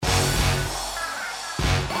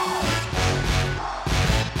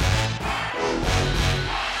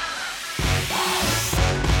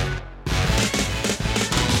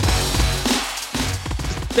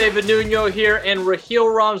David Nuno here and Raheel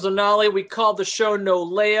Ramzanali. We call the show No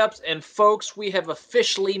Layups, and folks, we have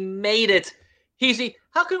officially made it. Heezy,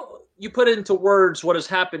 how can you put it into words what has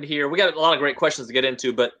happened here? We got a lot of great questions to get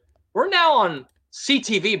into, but we're now on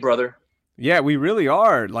CTV, brother. Yeah, we really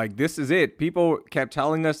are. Like, this is it. People kept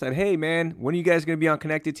telling us that, hey, man, when are you guys going to be on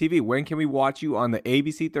Connected TV? When can we watch you on the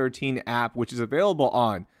ABC 13 app, which is available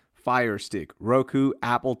on Fire Stick, Roku,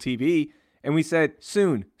 Apple TV? And we said,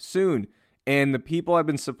 soon, soon. And the people have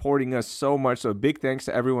been supporting us so much. So big thanks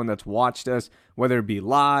to everyone that's watched us, whether it be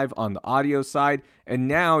live on the audio side. And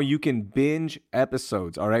now you can binge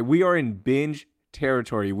episodes, all right? We are in binge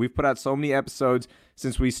territory. We've put out so many episodes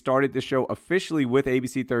since we started the show officially with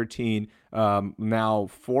ABC 13 now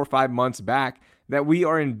 4 or 5 months back that we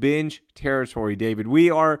are in binge territory, David. We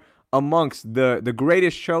are amongst the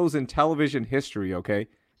greatest shows in television history, okay?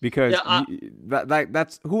 Because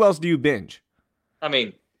that's who else do you binge? I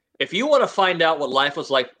mean, if you want to find out what life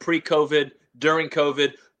was like pre-COVID, during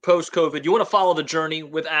COVID, post-COVID, you want to follow the journey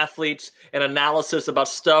with athletes and analysis about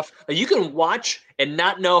stuff that you can watch and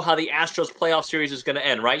not know how the Astros playoff series is going to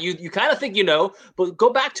end, right? You kind of think you know, but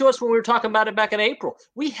go back to us when we were talking about it back in April.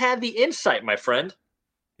 We had the insight, my friend.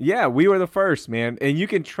 Yeah, we were the first, man. And you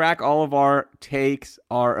can track all of our takes,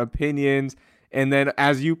 our opinions, and then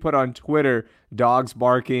as you put on Twitter, dogs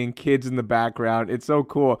barking, kids in the background. It's so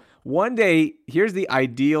cool. One day, here's the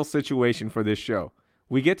ideal situation for this show.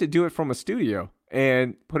 We get to do it from a studio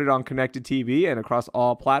and put it on Connected TV and across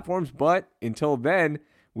all platforms. But until then,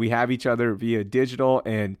 we have each other via digital.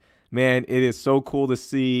 And man, it is so cool to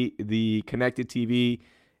see the Connected TV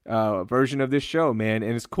version of this show, man.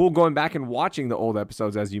 And it's cool going back and watching the old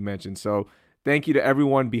episodes, as you mentioned. So thank you to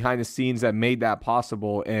everyone behind the scenes that made that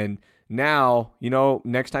possible. And now,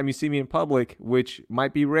 next time you see me in public, which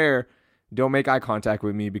might be rare, don't make eye contact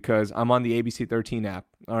with me because I'm on the ABC 13 app.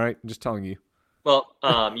 All right? I'm just telling you. Well,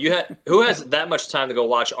 who has that much time to go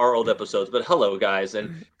watch our old episodes? But hello, guys.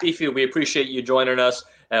 And Fifi, we appreciate you joining us.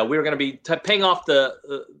 We're going to be paying off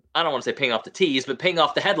I don't want to say paying off the tease, but paying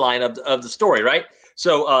off the headline of the story, right?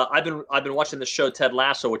 So I've been watching the show Ted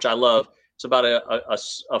Lasso, which I love. It's about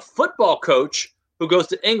a football coach who goes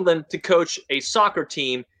to England to coach a soccer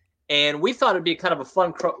team. And we thought it'd be kind of a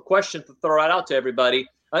fun question to throw out to everybody.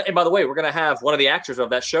 And by the way, we're going to have one of the actors of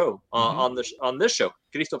that show on this show,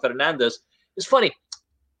 Cristo Fernandez. It's funny.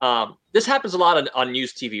 This happens a lot on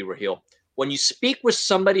news TV, Raheel. When you speak with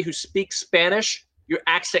somebody who speaks Spanish, your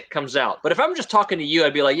accent comes out. But if I'm just talking to you,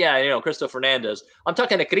 I'd be like, yeah, Cristo Fernandez. I'm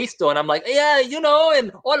talking to Cristo, and I'm like, yeah,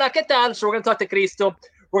 and hola, ¿qué tal? So we're going to talk to Cristo.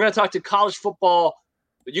 We're going to talk to college football.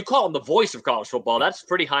 You call him the voice of college football. That's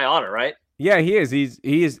pretty high honor, right? Yeah, he is.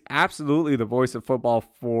 He is absolutely the voice of football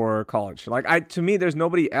for college. To me, there's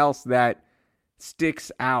nobody else that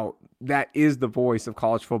sticks out that is the voice of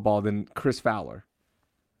college football than Chris Fowler.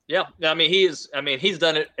 Yeah, he's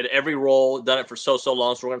done it at every role, done it for so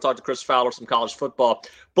long. So we're going to talk to Chris Fowler some college football.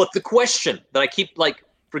 But the question that I keep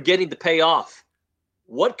forgetting to pay off: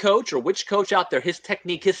 what coach or which coach out there, his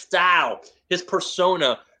technique, his style, his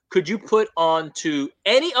persona, could you put onto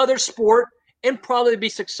any other sport and probably be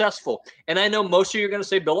successful? And I know most of you are going to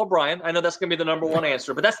say Bill O'Brien. I know that's going to be the number one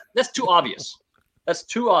answer, but that's too obvious. That's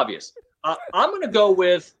too obvious. I'm going to go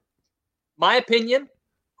with my opinion,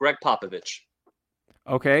 Greg Popovich.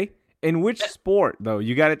 Okay. In which sport, though?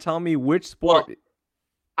 You got to tell me which sport. Well,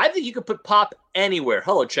 I think you could put Pop anywhere.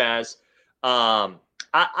 Hello, Chaz.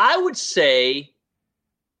 I would say,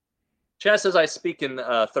 Chaz says I speak in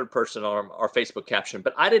third person on our Facebook caption,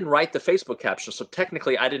 but I didn't write the Facebook caption, so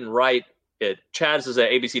technically I didn't write it. Chaz is an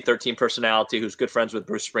ABC 13 personality who's good friends with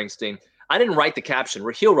Bruce Springsteen. I didn't write the caption.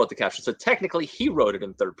 Raheel wrote the caption. So technically he wrote it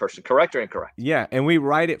in third person. Correct or incorrect? Yeah, and we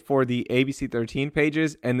write it for the ABC 13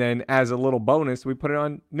 pages, and then as a little bonus, we put it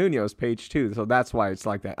on Nuno's page too. So that's why it's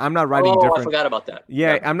like that. I'm not writing different. I forgot about that.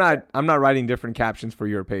 Yeah, I'm not wriing different captions for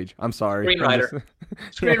your page. I'm sorry.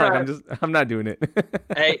 Screenwriter. I'm not doing it.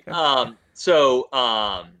 Hey, as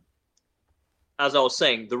I was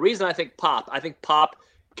saying, the reason I think Pop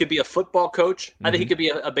could be a football coach. I think he could be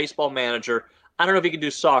a baseball manager. I don't know if he can do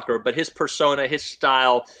soccer, but his persona, his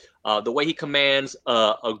style, the way he commands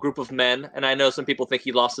a group of men, and I know some people think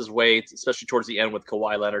he lost his weight, especially towards the end with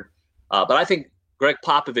Kawhi Leonard. But I think Greg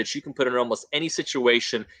Popovich, you can put in almost any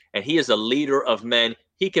situation, and he is a leader of men.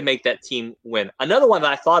 He can make that team win. Another one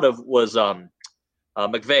that I thought of was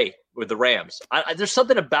McVay with the Rams. There's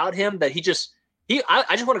something about him that I just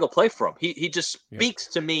want to go play for him. He just speaks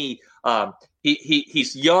to me.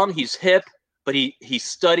 He's young, he's hip, but he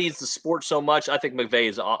studies the sport so much. I think McVay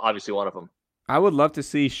is obviously one of them. I would love to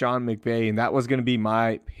see Sean McVay, and that was going to be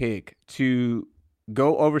my pick, to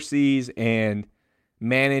go overseas and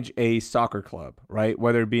manage a soccer club, right?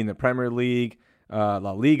 Whether it be in the Premier League,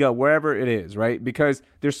 La Liga, wherever it is, right? Because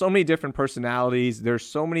there's so many different personalities. There's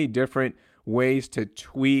so many different ways to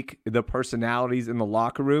tweak the personalities in the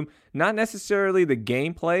locker room, not necessarily the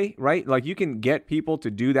gameplay, right? Like you can get people to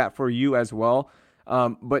do that for you as well.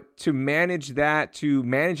 But to manage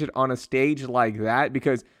it on a stage like that,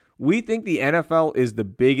 because we think the NFL is the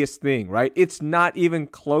biggest thing, right? It's not even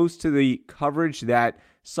close to the coverage that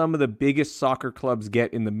some of the biggest soccer clubs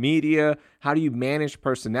get in the media. How do you manage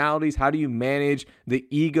personalities? How do you manage the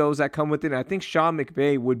egos that come with it? And I think Sean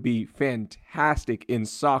McVay would be fantastic in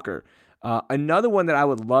soccer. Another one that I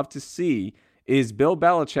would love to see is Bill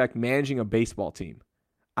Belichick managing a baseball team.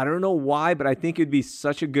 I don't know why, but I think it'd be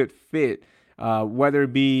such a good fit, whether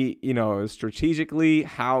it be, strategically,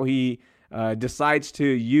 how he decides to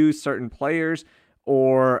use certain players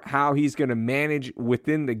or how he's going to manage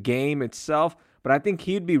within the game itself. But I think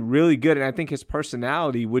he'd be really good, and I think his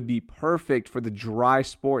personality would be perfect for the dry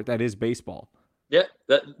sport that is baseball. Yeah,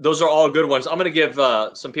 those are all good ones. I'm going to give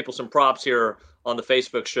some people some props here on the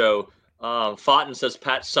Facebook show. Fountain says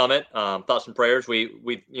Pat Summit, thoughts and prayers.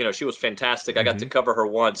 We she was fantastic. I got to cover her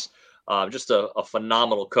once. Just a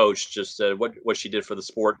phenomenal coach. Just what she did for the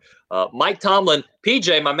sport. Mike Tomlin,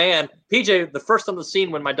 PJ, my man, PJ. The first on the scene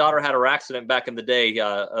when my daughter had her accident back in the day.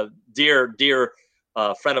 A dear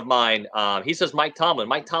friend of mine. He says Mike Tomlin.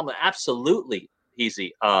 Mike Tomlin, absolutely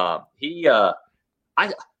easy. I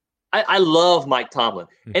love Mike Tomlin.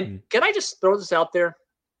 And can I just throw this out there?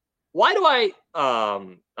 Why do I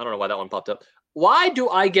don't know why that one popped up. Why do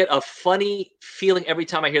I get a funny feeling every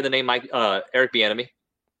time I hear the name Eric Bieniemy?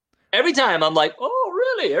 Every time I'm like, oh,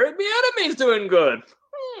 really? Eric Bieniemy's doing good.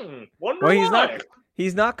 Wonder why.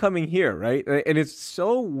 He's not coming here, right? And it's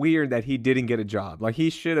so weird that he didn't get a job. Like he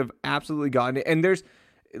should have absolutely gotten it. And there's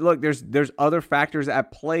other factors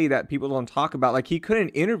at play that people don't talk about. Like he couldn't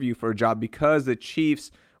interview for a job because the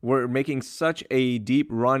Chiefs were making such a deep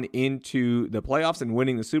run into the playoffs and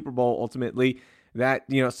winning the Super Bowl ultimately that,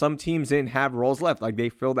 some teams didn't have roles left. Like they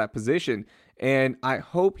filled that position. And I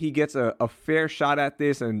hope he gets a fair shot at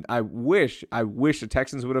this. And I wish the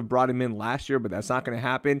Texans would have brought him in last year, but that's not going to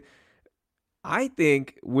happen. I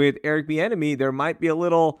think with Eric Bieniemy, there might be a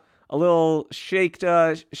little shaked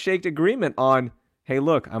agreement on, hey,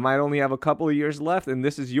 look, I might only have a couple of years left and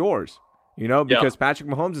this is yours, because Patrick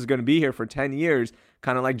Mahomes is going to be here for 10 years,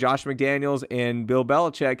 kind of like Josh McDaniels and Bill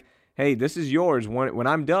Belichick. Hey, this is yours. When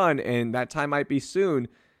I'm done, and that time might be soon,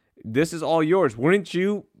 this is all yours. Wouldn't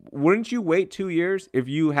you wait 2 years if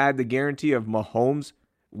you had the guarantee of Mahomes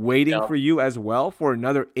waiting for you as well for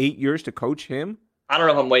another 8 years to coach him? I don't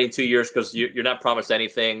know if I'm waiting 2 years because you're not promised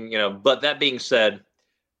anything, But that being said,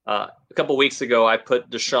 a couple weeks ago, I put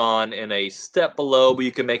Deshaun in a step below, but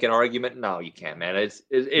you can make an argument. No, you can't, man. It's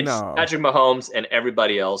no. Patrick Mahomes and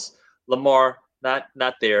everybody else. Lamar, not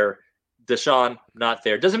there. Deshaun, not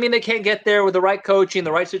there. Doesn't mean they can't get there with the right coaching,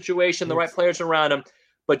 the right situation, the right players around him.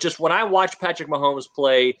 But just when I watch Patrick Mahomes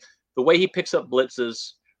play, the way he picks up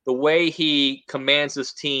blitzes, the way he commands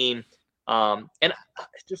his team, and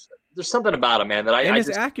just there's something about him, man, that his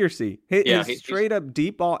accuracy. His straight up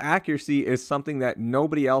deep ball accuracy is something that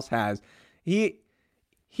nobody else has.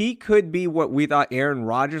 He could be what we thought Aaron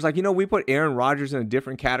Rodgers. Like, we put Aaron Rodgers in a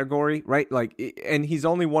different category, right? Like, and he's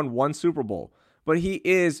only won one Super Bowl, but he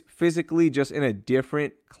is physically just in a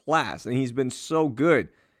different class, and he's been so good.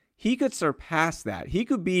 He could surpass that. He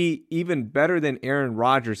could be even better than Aaron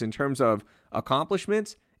Rodgers in terms of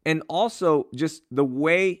accomplishments. And also just the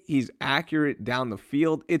way he's accurate down the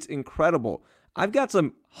field, it's incredible. I've got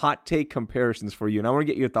some hot take comparisons for you, and I want to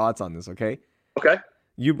get your thoughts on this, okay? Okay.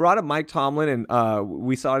 You brought up Mike Tomlin, and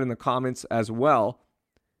we saw it in the comments as well.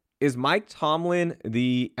 Is Mike Tomlin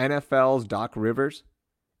the NFL's Doc Rivers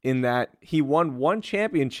in that he won one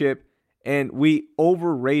championship and we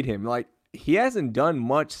overrate him? Like, he hasn't done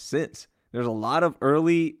much since. There's a lot of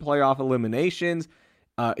early playoff eliminations.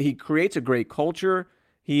 He creates a great culture.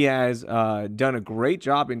 He has done a great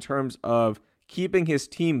job in terms of keeping his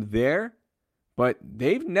team there, but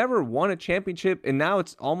they've never won a championship, and now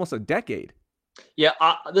it's almost a decade. Yeah,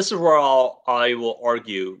 this is where I will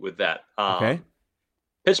argue with that. Okay.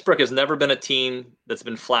 Pittsburgh has never been a team that's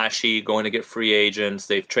been flashy, going to get free agents.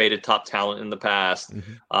 They've traded top talent in the past.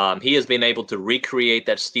 He has been able to recreate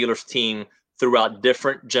that Steelers team throughout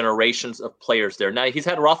different generations of players there. Now, he's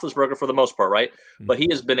had Roethlisberger for the most part, right? But he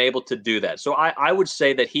has been able to do that. So I would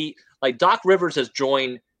say that Doc Rivers has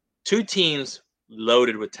joined two teams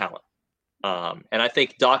loaded with talent. And I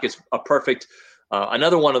think Doc is a perfect,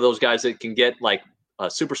 another one of those guys that can get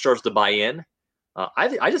superstars to buy in.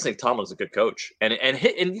 I just think Tomlin's a good coach, and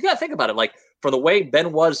you got to think about it. Like from the way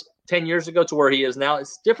Ben was 10 years ago to where he is now,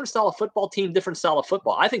 it's different style of football team, different style of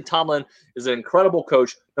football. I think Tomlin is an incredible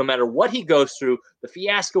coach, no matter what he goes through. The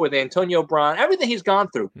fiasco with Antonio Brown, everything he's gone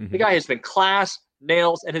through, the guy has been class,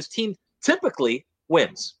 nails, and his team typically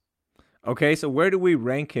wins. Okay, so where do we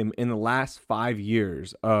rank him in the last 5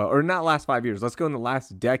 years? Or not last 5 years, let's go in the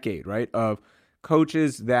last decade, right? Of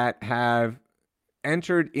coaches that have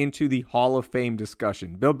entered into the Hall of Fame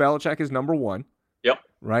discussion. Bill Belichick is number one. Yep.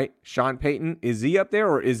 Right? Sean Payton, is he up there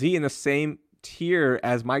or is he in the same tier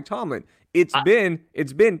as Mike Tomlin? It's been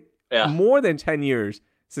more than 10 years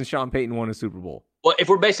since Sean Payton won a Super Bowl. Well, if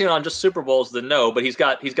we're basing it on just Super Bowls, then no, but he's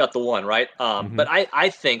got the one, right? But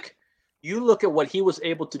I think you look at what he was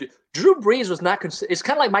able to do. Drew Brees was not it's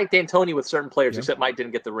kind of like Mike D'Antoni with certain players, except Mike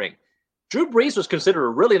didn't get the ring. Drew Brees was considered a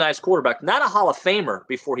really nice quarterback, not a Hall of Famer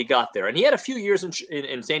before he got there. And he had a few years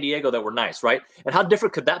in San Diego that were nice, right? And how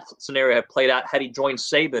different could that scenario have played out had he joined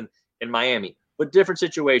Saban in Miami? But different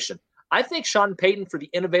situation. I think Sean Payton, for the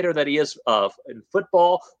innovator that he is in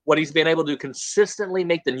football, what he's been able to consistently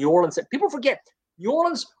make the New Orleans – people forget, New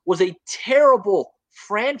Orleans was a terrible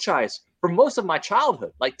franchise for most of my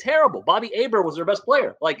childhood. Like, terrible. Bobby Aber was their best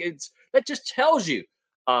player. Like, that just tells you.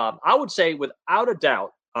 I would say, without a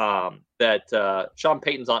doubt, that Sean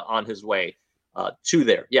Payton's on his way to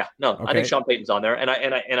there. Yeah, no, okay. I think Sean Payton's on there, and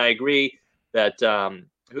I agree that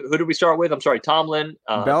who did we start with? I'm sorry, Tomlin.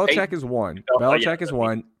 Belichick Payton. is one. Belichick is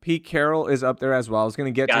one. Pete Carroll is up there as well. I was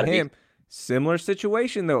going to get to him. Similar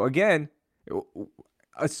situation though. Again,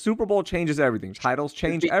 a Super Bowl changes everything. Titles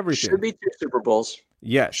change everything. Should be 2 Super Bowls.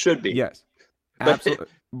 Yes, should be. Yes, absolutely.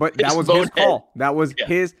 But that was his call. That was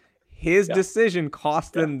his decision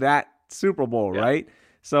cost them that Super Bowl, right?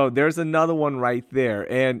 So there's another one right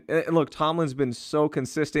there. And look, Tomlin's been so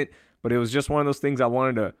consistent, but it was just one of those things I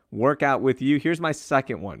wanted to work out with you. Here's my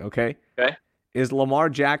second one, okay? Okay. Is Lamar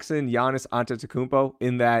Jackson, Giannis Antetokounmpo,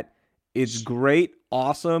 in that it's great,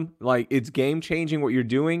 awesome, like it's game-changing what you're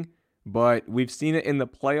doing, but we've seen it in the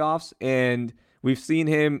playoffs, and we've seen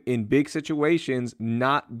him in big situations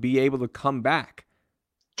not be able to come back.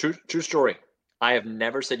 True story. I have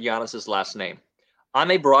never said Giannis's last name. I'm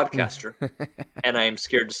a broadcaster, and I am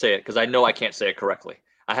scared to say it because I know I can't say it correctly.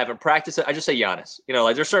 I haven't practiced it. I just say Giannis. You know,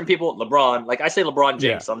 like there's certain people, LeBron, like I say LeBron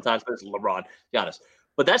James sometimes, but it's LeBron, Giannis.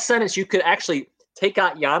 But that sentence, you could actually take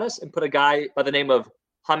out Giannis and put a guy by the name of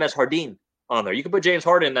James Harden on there. You could put James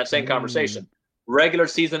Harden in that same conversation. Regular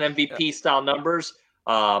season MVP style numbers,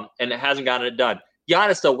 and it hasn't gotten it done.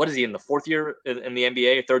 Giannis, though, what is he in the 4th year in the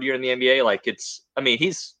NBA, 3rd year in the NBA? Like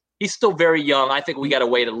he's still very young. I think we got to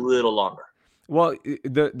wait a little longer. Well,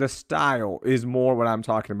 the style is more what I'm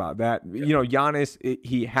talking about. That, you know, Giannis,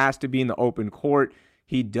 he has to be in the open court.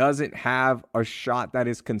 He doesn't have a shot that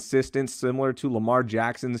is consistent, similar to Lamar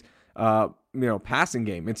Jackson's, passing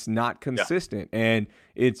game. It's not consistent, and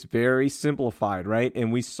it's very simplified, right?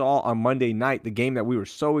 And we saw on Monday night the game that we were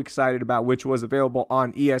so excited about, which was available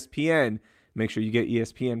on ESPN. Make sure you get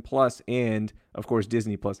ESPN Plus and, of course,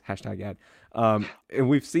 Disney Plus, #ad. And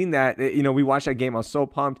we've seen that. You know, we watched that game. I was so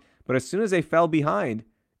pumped. But as soon as they fell behind,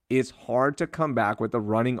 it's hard to come back with a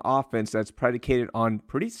running offense that's predicated on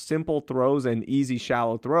pretty simple throws and easy,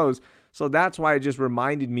 shallow throws. So that's why it just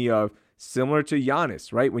reminded me of similar to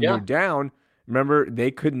Giannis, right? When you're down, remember,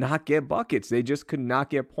 they could not get buckets. They just could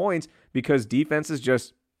not get points because defenses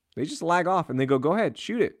they just lag off and they go ahead,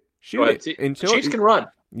 shoot it. The Chiefs can run.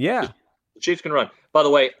 Yeah. The Chiefs can run. By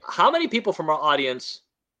the way, how many people from our audience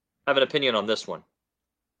have an opinion on this one?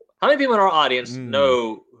 How many people in our audience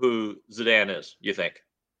know who Zidane is, you think?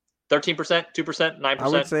 13%, 2%, 9%? I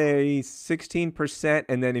would say 16%.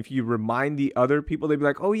 And then if you remind the other people, they'd be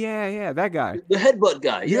like, oh, yeah, that guy. The headbutt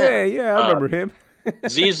guy. Yeah, I remember him.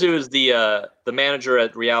 Zizou is the manager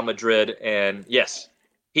at Real Madrid. And, yes,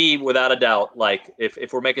 he, without a doubt, like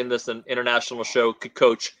if we're making this an international show, could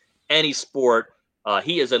coach any sport.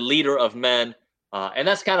 He is a leader of men. And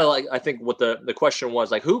that's kind of like, I think, what the question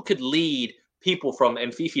was. Like, who could lead people from,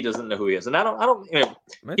 and Fifi doesn't know who he is. And I don't, you know,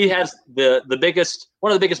 he has one of the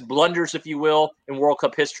biggest blunders, if you will, in World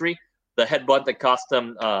Cup history, the headbutt that cost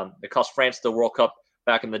France the World Cup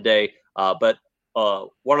back in the day. But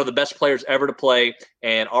one of the best players ever to play,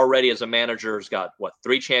 and already as a manager has got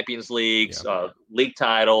 3 Champions Leagues, league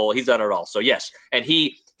title. He's done it all. So yes, and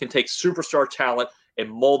he can take superstar talent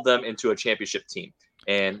and mold them into a championship team.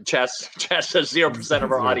 And Chaz says 0%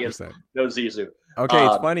 of our audience knows Zizou. Okay,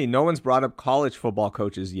 it's funny. No one's brought up college football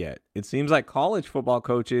coaches yet. It seems like college football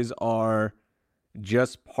coaches are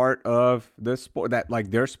just part of the sport, that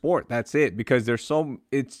like their sport. That's it, because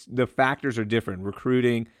the factors are different.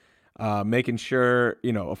 Recruiting, making sure,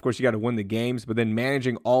 of course you got to win the games, but then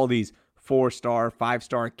managing all these 4-star,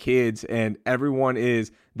 5-star kids, and everyone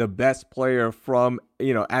is the best player from,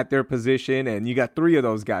 at their position. And you got 3 of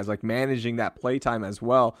those guys, like managing that play time as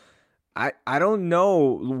well. I don't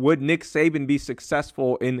know, would Nick Saban be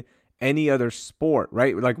successful in any other sport,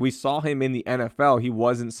 right? Like we saw him in the NFL, he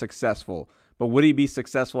wasn't successful, but would he be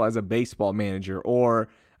successful as a baseball manager or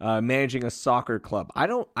managing a soccer club? I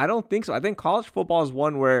don't think so. I think college football is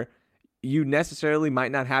one where you necessarily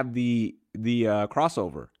might not have the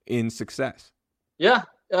crossover in success. Yeah,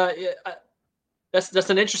 that's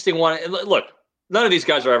an interesting one. Look, none of these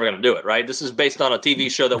guys are ever going to do it, right? This is based on a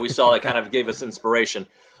TV show that we saw that kind of gave us inspiration.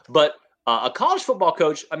 But a college football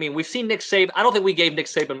coach, I mean, we've seen Nick Saban. I don't think we gave Nick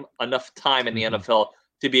Saban enough time in the NFL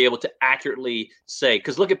to be able to accurately say.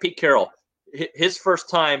 Because look at Pete Carroll. His first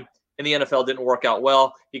time in the NFL didn't work out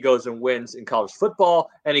well. He goes and wins in college football,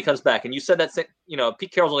 and he comes back. And you said that,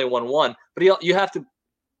 Pete Carroll's only won one, but you have to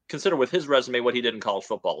consider with his resume what he did in college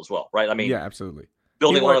football as well, right? I mean, yeah, absolutely.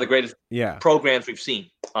 Building one of the greatest programs we've seen.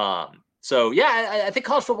 So yeah, I think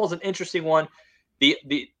college football is an interesting one. The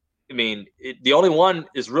only one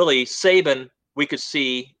is really Saban. We could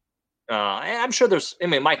see. I'm sure there's.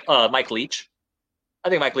 Mike Leach. I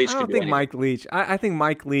think Mike Leach. I don't think Mike Leach. I think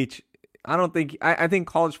Mike Leach. I think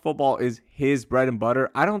college football is his bread and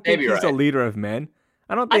butter. I don't think he's a leader of men.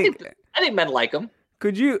 I think men like him.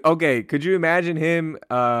 Could you imagine him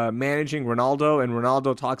managing Ronaldo and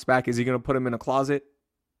Ronaldo talks back? Is he going to put him in a closet?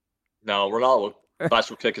 No, Ronaldo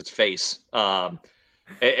will kick his face.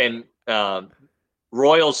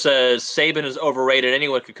 Royal says Saban is overrated.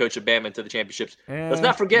 Anyone could coach a Bama to the championships. Let's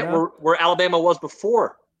not forget where Alabama was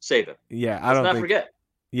before Saban. Yeah, Let's not forget.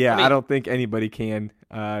 Yeah, I don't think anybody can.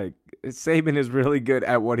 Saban is really good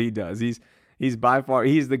at what he does. He's by far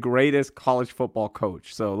the greatest college football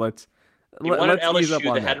coach. So let's won at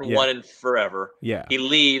LSU that hadn't won in forever. Yeah, he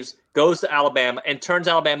leaves, goes to Alabama, and turns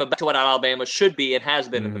Alabama back to what Alabama should be and has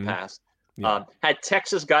been in the past. Yeah. Had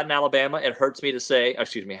Texas gotten Alabama, it hurts me to say.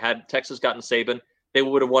 Had Texas gotten Saban, they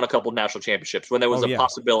would have won a couple of national championships when there was a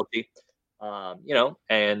possibility.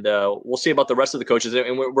 And we'll see about the rest of the coaches.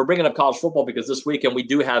 And we're bringing up college football because this weekend we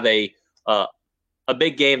do have a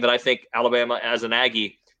big game that I think Alabama, as an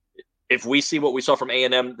Aggie, if we see what we saw from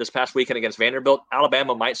A&M this past weekend against Vanderbilt,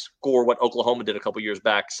 Alabama might score what Oklahoma did a couple years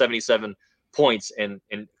back, 77 points. And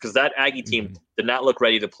because that Aggie team did not look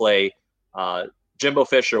ready to play. Jimbo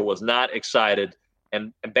Fisher was not excited.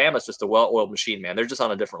 And Bama's just a well-oiled machine, man. They're just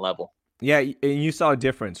on a different level. Yeah, and you saw a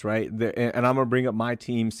difference, right? And I'm gonna bring up my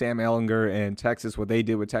team, Sam Ehlinger and Texas, what they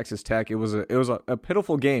did with Texas Tech. It was a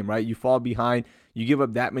pitiful game, right? You fall behind, you give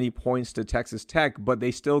up that many points to Texas Tech, but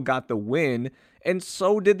they still got the win, and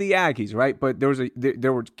so did the Aggies, right? But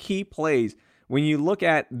there were key plays when you look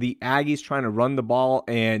at the Aggies trying to run the ball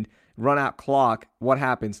and run out clock. What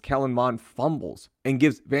happens? Kellen Mond fumbles and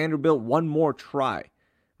gives Vanderbilt one more try.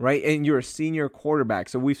 Right, and you're a senior quarterback.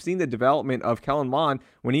 So we've seen the development of Kellen Mond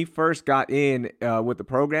when he first got in with the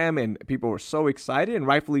program, and people were so excited, and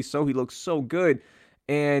rightfully so. He looked so good.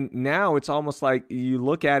 And now it's almost like you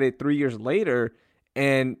look at it 3 years later,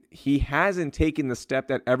 and he hasn't taken the step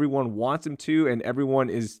that everyone wants him to and everyone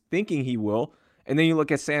is thinking he will. And then you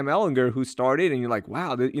look at Sam Ehlinger, who started, and you're like,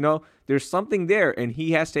 wow, there's something there, and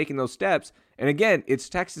he has taken those steps. And again, it's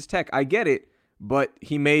Texas Tech. I get it. But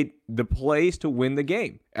he made the plays to win the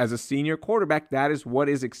game. As a senior quarterback, that is what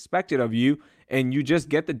is expected of you, and you just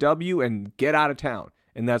get the W and get out of town,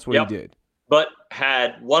 and that's what he did. But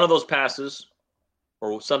had one of those passes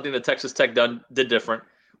or something that Texas Tech did different,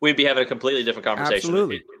 we'd be having a completely different conversation.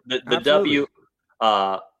 Absolutely. The W,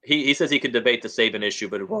 he says he could debate the Saban issue,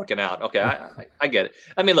 but it's working out. Okay, I get it.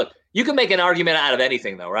 I mean, look, you can make an argument out of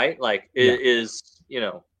anything, though, right? Like, I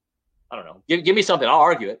don't know. Give me something. I'll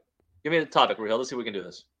argue it. Give me the topic, Raheel. Let's see if we can do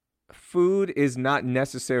this. Food is not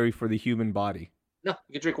necessary for the human body. No,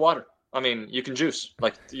 you can drink water. I mean, you can juice.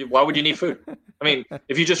 Like, why would you need food? I mean,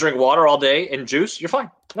 if you just drink water all day and juice, you're fine.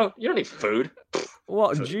 No, you don't need food.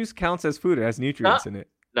 Well, juice counts as food. It has nutrients in it.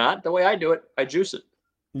 Not the way I do it. I juice it.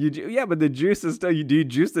 Yeah, but the juice is still. Do you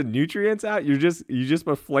juice the nutrients out? You just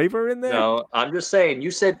put flavor in there? No, I'm just saying. You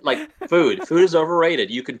said like food. Food is overrated.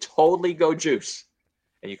 You can totally go juice,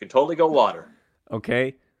 and you can totally go water.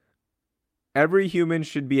 Okay. Every human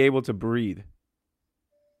should be able to breathe.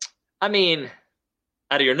 I mean,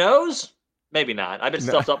 out of your nose? Maybe not. I've been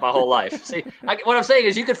stuffed up my whole life. See, what I'm saying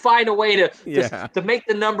is you could find a way to make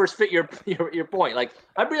the numbers fit your point. Like,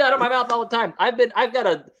 I breathe out of my mouth all the time. I've got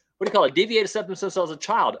a, what do you call it, deviated septum since I was a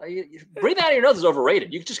child. Breathing out of your nose is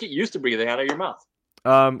overrated. You can just get used to breathing out of your mouth.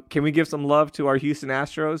 Can we give some love to our Houston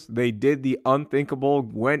Astros? They did the unthinkable,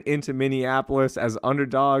 went into Minneapolis as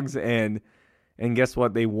underdogs, and guess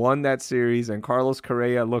what? They won that series. And Carlos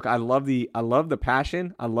Correa, look, I love the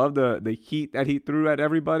passion. I love the heat that he threw at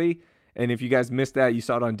everybody. And if you guys missed that, you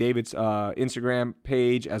saw it on David's Instagram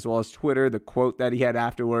page as well as Twitter, the quote that he had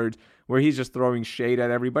afterwards, where he's just throwing shade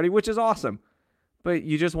at everybody, which is awesome. But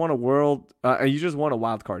you just want you just want a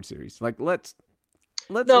wild card series. Like let's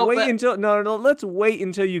wait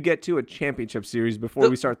until you get to a championship series before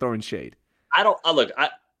we start throwing shade. I don't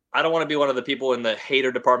want to be one of the people in the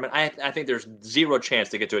hater department. I think there's zero chance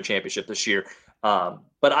to get to a championship this year.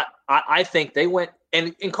 But I think they went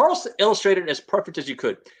and Carlos illustrated it as perfect as you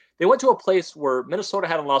could. They went to a place where Minnesota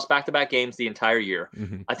hadn't lost back-to-back games the entire year.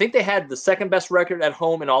 Mm-hmm. I think they had the second best record at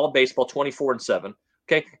home in all of baseball, 24-7.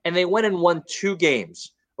 Okay, and they went and won 2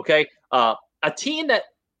 games. Okay, a team that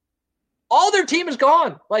all their team is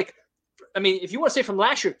gone. Like, I mean, if you want to say from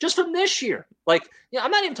last year, just from this year. Like,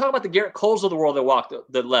 I'm not even talking about the Garrett Coles of the world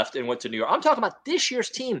that left and went to New York. I'm talking about this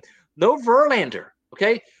year's team. No Verlander.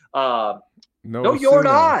 Okay, no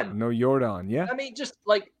Jordan. No Jordan. Yeah. I mean, just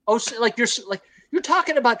you're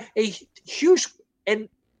talking about a huge and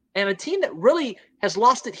a team that really has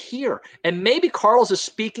lost it here. And maybe Carlos is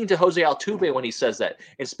speaking to Jose Altuve when he says that,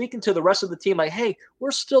 and speaking to the rest of the team like, hey,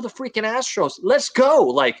 we're still the freaking Astros. Let's go.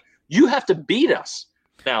 Like, you have to beat us.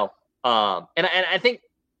 Now, and I think,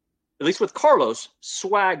 at least with Carlos,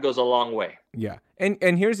 swag goes a long way. Yeah.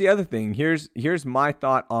 And here's the other thing. Here's my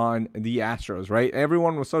thought on the Astros, right?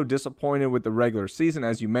 Everyone was so disappointed with the regular season.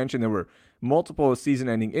 As you mentioned, there were multiple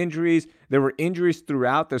season-ending injuries. There were injuries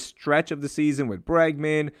throughout the stretch of the season with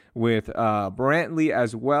Bregman, with Brantley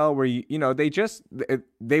as well, where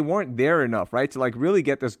they weren't there enough, right, to like really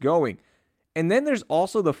get this going. And then there's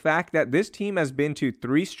also the fact that this team has been to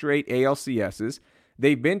 3 straight ALCSs.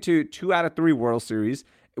 They've been to 2 out of 3 World Series.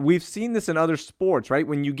 We've seen this in other sports, right?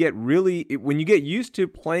 When you get used to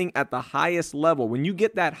playing at the highest level, when you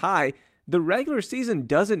get that high, the regular season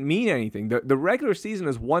doesn't mean anything. The regular season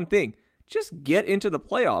is one thing. Just get into the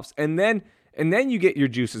playoffs, and then you get your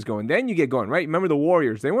juices going. Then you get going, right? Remember the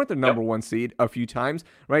Warriors? They weren't the number 1 seed a few times,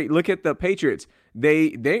 right? Look at the Patriots.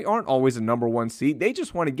 They aren't always a number 1 seed. They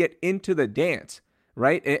just want to get into the dance,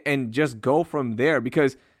 right? And just go from there,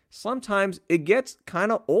 because sometimes it gets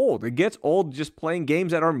kind of old. It gets old just playing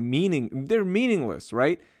games that they're meaningless,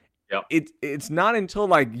 right? Yep. It's not until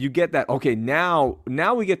like you get that, okay, now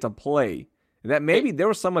we get to play, that maybe there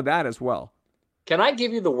was some of that as well. Can I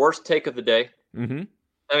give you the worst take of the day? Mm-hmm.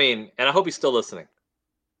 I mean, and I hope he's still listening.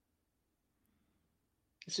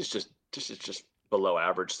 This is just below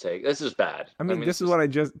average take. This is bad. I mean this is what I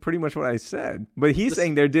just pretty much what I said. But he's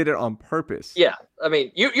saying they did it on purpose. Yeah. I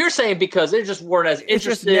mean, you're saying because they just weren't as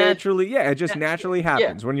interested. It just naturally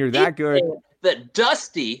happens when you're that good. That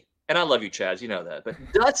Dusty, and I love you, Chaz, you know that, but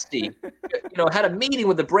Dusty, had a meeting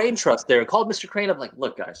with the Brain Trust there and called Mr. Crane up like,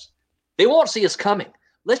 look, guys, they won't see us coming.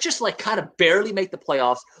 Let's just kind of barely make the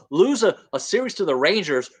playoffs, lose a series to the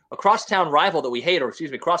Rangers, a crosstown rival that we hate,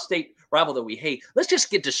 cross-state rival that we hate. Let's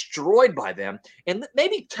just get destroyed by them and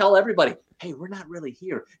maybe tell everybody, hey, we're not really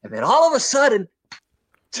here. And then all of a sudden,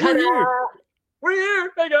 ta-da, we're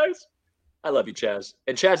here. Hey, guys. I love you, Chaz.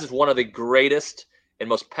 And Chaz is one of the greatest and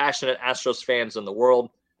most passionate Astros fans in the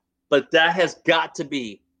world. But that has got to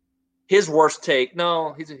be his worst take.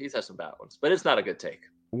 No, he's had some bad ones, but it's not a good take.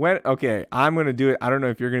 Okay, I'm going to do it. I don't know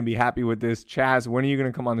if you're going to be happy with this. Chaz, when are you going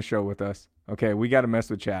to come on the show with us? Okay, we got to mess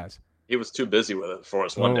with Chaz. He was too busy with it for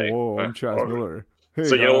us one day. Whoa, I'm Chaz Miller. Hey,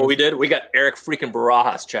 so you know what we did? We got Eric freaking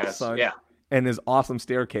Barajas, Chaz. Son. Yeah. And his awesome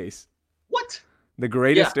staircase. What? The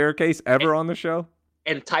greatest staircase ever on the show?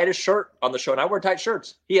 And tightest shirt on the show. And I wear tight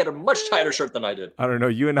shirts. He had a much tighter shirt than I did. I don't know.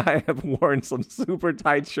 You and I have worn some super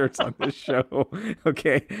tight shirts on this show.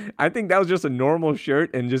 Okay. I think that was just a normal shirt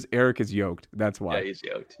and just Eric is yoked. That's why. Yeah, he's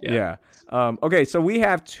yoked. Yeah. Okay. So we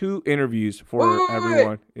have 2 interviews for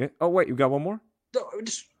everyone. Yeah. Oh, wait. You got one more? No,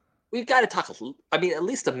 we've got to talk, at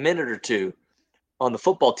least a minute or two on the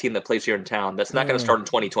football team that plays here in town that's not going to start in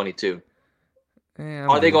 2022.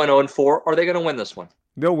 Are they going 0-4? Or are they going to win this one?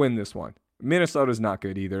 They'll win this one. Minnesota's not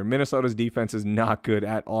good either. Minnesota's defense is not good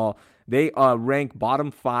at all. They rank bottom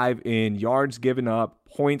 5 in yards given up,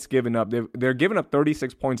 points given up. They're giving up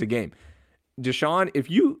 36 points a game. Deshaun, if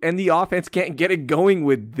you and the offense can't get it going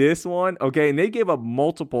with this one, okay, and they gave up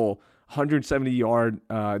multiple 170-yard.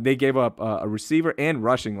 They gave up a receiver and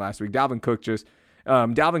rushing last week. Dalvin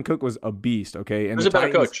Cook was a beast, okay? And who's a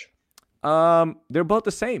better coach? They're both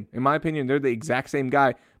the same. In my opinion, they're the exact same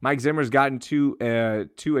guy. Mike Zimmer's gotten to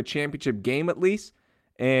a championship game at least,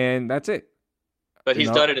 and that's it. But he's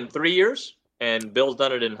done it in 3 years, and Bill's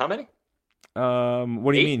done it in how many?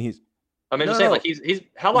 What do you 8? mean? He's I mean, no, just saying, no. like he's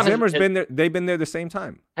how long Zimmer's been there. They've been there the same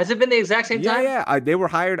time. has it been the exact same Yeah, time? yeah. They were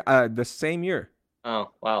hired the same year.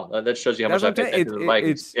 Oh, wow. That shows you how That's much what I I'm pay saying. attention to the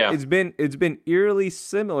Vikings. Yeah. It's been eerily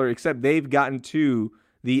similar, except they've gotten to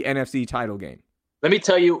the NFC title game. Let me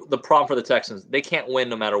tell you the problem for the Texans. They can't win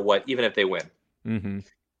no matter what, even if they win. Mm-hmm.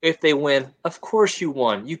 If they win, of course you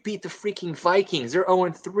won. You beat the freaking Vikings. They're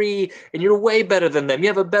 0-3, and you're way better than them. You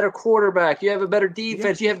have a better quarterback. You have a better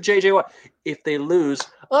defense. Yeah. You have J.J. Watt. If they lose,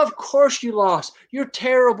 of course you lost. You're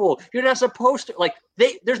terrible. You're not supposed to. Like,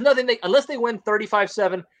 there's nothing unless they win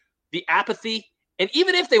 35-7, the apathy, and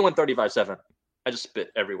even if they win 35-7, I just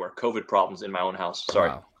spit everywhere. COVID problems in my own house. Sorry.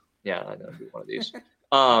 Wow. Yeah, I'm going to do one of these.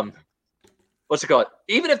 What's it called?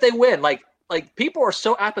 Even if they win, like people are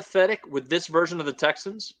so apathetic with this version of the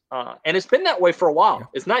Texans, and it's been that way for a while. Yeah.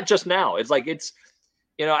 It's not just now. It's like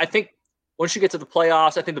I think once you get to the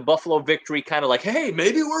playoffs, I think the Buffalo victory kind of like, hey,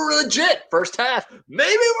 maybe we're legit. First half,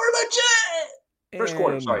 maybe we're legit. First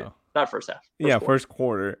quarter, sorry, not first half. First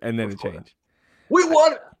quarter, and then it changed. We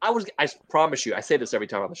won. I promise you, I say this every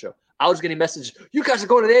time on the show. I was getting messages, you guys are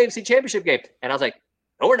going to the AFC Championship game, and I was like,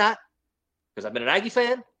 no, we're not, because I've been an Aggie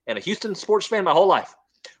fan and a Houston sports fan my whole life.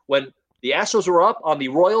 When the Astros were up on the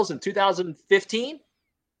Royals in 2015,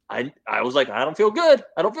 I was like, I don't feel good.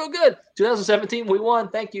 2017, we won.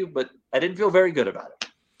 Thank you. But I didn't feel very good about it.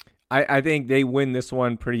 I think they win this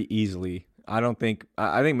one pretty easily. I think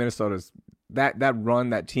Minnesota's that run,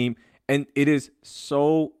 that team, and it is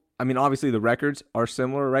so, I mean, obviously the records are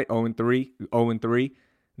similar, right? 0-3.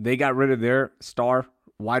 They got rid of their star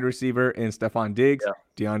wide receiver in Stephon Diggs. Yeah.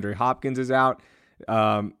 DeAndre Hopkins is out.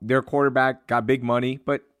 Their quarterback got big money,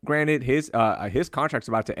 but granted, his contract's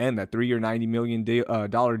about to end. That 3-year, $90 million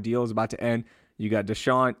deal is about to end. You got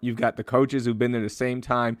Deshaun. You've got the coaches who've been there the same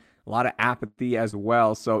time. A lot of apathy as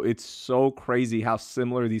well. So it's so crazy how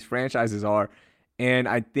similar these franchises are. And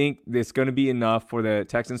I think it's going to be enough for the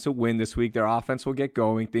Texans to win this week. Their offense will get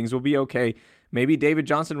going. Things will be okay. Maybe David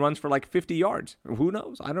Johnson runs for like 50 yards. Who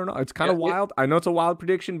knows? I don't know. It's kind of wild. I know it's a wild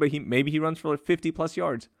prediction, but maybe he runs for like 50-plus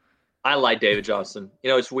yards. I like David Johnson.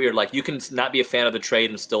 It's weird. Like, you can not be a fan of the trade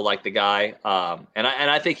and still like the guy. And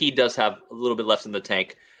I think he does have a little bit left in the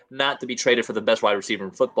tank. Not to be traded for the best wide receiver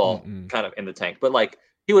in football, kind of in the tank. But, like,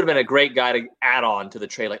 he would have been a great guy to add on to the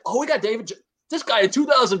trade. Like, oh, we got this guy in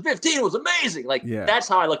 2015 was amazing. Like, That's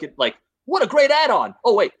how I look at, like, what a great add-on.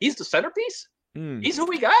 Oh, wait, he's the centerpiece? He's who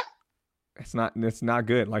we got? It's not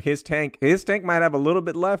good. Like, his tank might have a little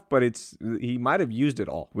bit left, but he might have used it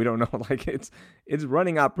all. We don't know. Like, it's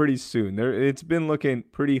running out pretty soon. It's been looking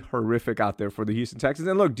pretty horrific out there for the Houston Texans.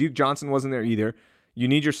 And look, Duke Johnson wasn't there either. You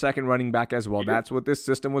need your second running back as well. That's what this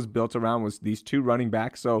system was built around, was these two running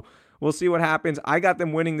backs. So we'll see what happens. I got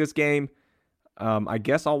them winning this game. I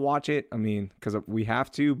guess I'll watch it. I mean, because we have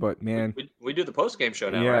to. But man, we do the post game show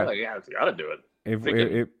now, right? Like, you got to do it.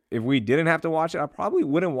 If we didn't have to watch it, I probably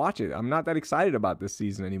wouldn't watch it. I'm not that excited about this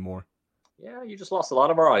season anymore. Yeah, you just lost a lot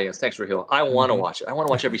of our audience. Thanks, Raheel. I want to watch it. I want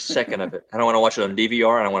to watch every second of it. I don't want to watch it on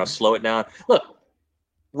DVR, and I want to slow it down. Look,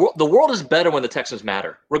 the world is better when the Texans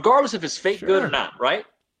matter, regardless if it's fake good or not, right?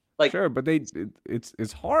 Like, sure, but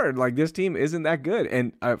it's hard. Like, this team isn't that good,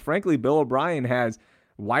 and frankly, Bill O'Brien has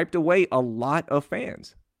wiped away a lot of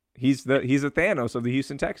fans. He's the Thanos of the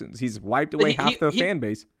Houston Texans. He's wiped away half the fan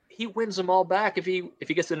base. He wins them all back if he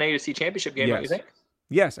gets to an AFC Championship game. Yes. Don't you think?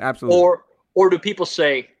 Yes, absolutely. Or do people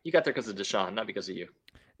say you got there because of Deshaun, not because of you?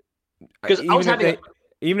 Because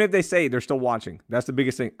even if they say they're still watching, that's the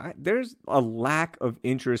biggest thing. There's a lack of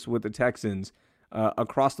interest with the Texans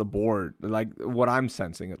across the board, like what I'm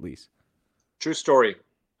sensing at least. True story.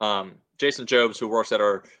 Jason Jobs, who works at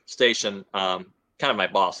our station, kind of my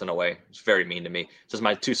boss in a way. He's very mean to me. Says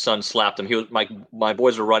my two sons slapped him. My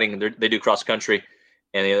boys are running. They do cross country,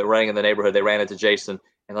 and they're running in the neighborhood. They ran into Jason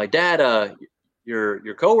and like, Dad,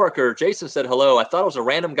 your coworker Jason said hello. I thought it was a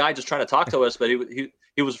random guy just trying to talk to us, but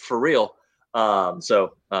he was for real.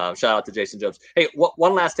 So shout out to Jason Jobs. Hey,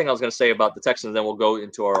 one last thing I was going to say about the Texans, then we'll go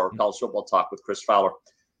into our college football talk with Chris Fowler.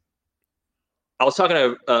 I was talking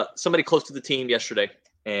to somebody close to the team yesterday,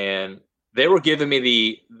 and they were giving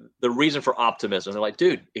me the reason for optimism. They're like,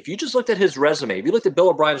 dude, if you just looked at his resume, if you looked at Bill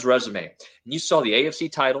O'Brien's resume, and you saw the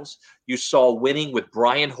AFC titles, you saw winning with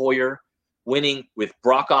Brian Hoyer, winning with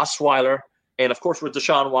Brock Osweiler, and of course with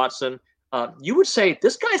Deshaun Watson, you would say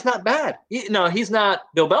this guy's not bad. He's not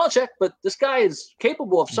Bill Belichick, but this guy is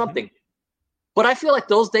capable of something. But I feel like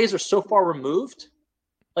those days are so far removed.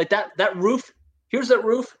 Like that roof, here's that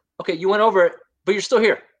roof. Okay, you went over it, but you're still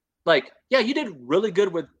here. Like, yeah, you did really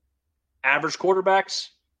good with average quarterbacks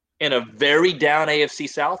in a very down AFC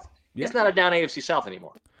South. Yeah. It's not a down AFC South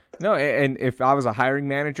anymore. No, and if I was a hiring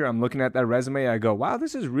manager, I'm looking at that resume, I go, wow,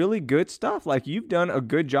 this is really good stuff. Like you've done a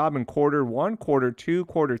good job in quarter one, quarter two,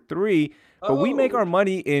 quarter three, but we make Oh, our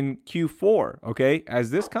money in Q4, okay?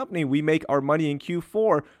 As this company, we make our money in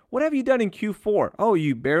Q4. What have you done in Q4? Oh,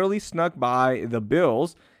 you barely snuck by the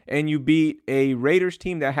Bills and you beat a Raiders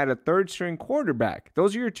team that had a third string quarterback.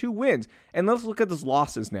 Those are your two wins. And let's look at those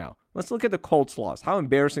losses now. Let's look at the Colts loss. How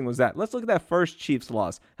embarrassing was that? Let's look at that first Chiefs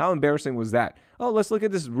loss. How embarrassing was that? Oh, let's look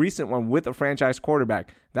at this recent one with a franchise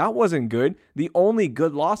quarterback. That wasn't good. The only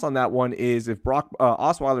good loss on that one is if Brock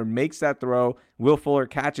Osweiler makes that throw, Will Fuller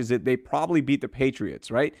catches it, they probably beat the Patriots,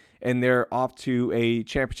 right? And they're off to a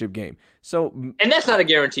championship game. So, and that's not a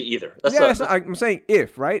guarantee either. I'm saying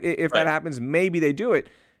if, right? If right. that happens, maybe they do it.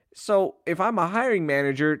 So if I'm a hiring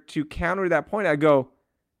manager, to counter that point, I go,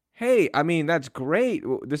 hey, I mean, that's great.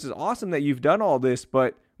 This is awesome that you've done all this,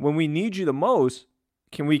 but when we need you the most,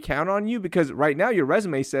 can we count on you? Because right now your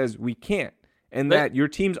resume says we can't, and that your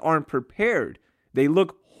teams aren't prepared. They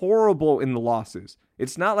look horrible in the losses.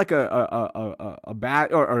 It's not like a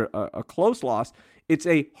bad or a close loss. It's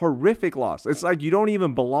a horrific loss. It's like you don't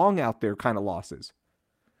even belong out there kind of losses.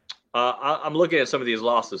 I'm looking at some of these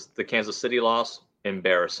losses. The Kansas City loss,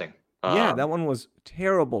 embarrassing. Yeah, that one was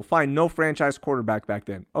terrible. Fine, no franchise quarterback back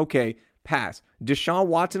then. Okay, pass. Deshaun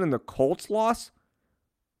Watson and the Colts loss.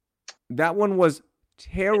 That one was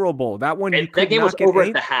terrible. That one you could that game not was get over any...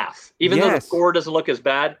 at the half. Even though the score doesn't look as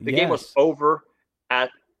bad, the game was over at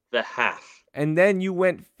the half. And then you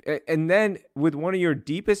went, and then with one of your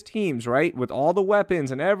deepest teams, right, with all the weapons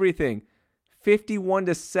and everything,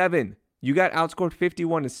 51-7. You got outscored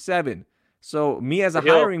 51-7. So me as a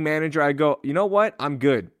hiring manager, I go, you know what? I'm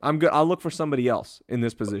good. I'll look for somebody else in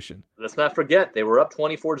this position. Let's not forget they were up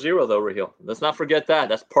 24-0 though, Raheel. Let's not forget that.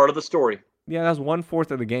 That's part of the story. Yeah, that's 1/4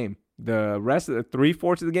 of the game. The rest of the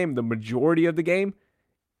 3/4 of the game, the majority of the game,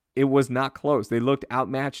 it was not close. They looked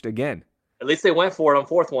outmatched again. At least they went for it on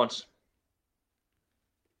fourth once.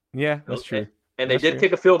 Yeah, that's true. And they did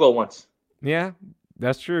kick a field goal once. Yeah,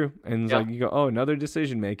 that's true. And it's like you go, oh, another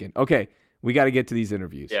decision making. Okay, we got to get to these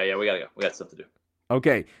interviews. Yeah, we got to go. We got stuff to do.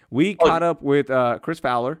 Okay, we caught up with Chris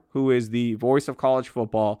Fowler, who is the voice of college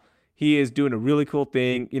football. He is doing a really cool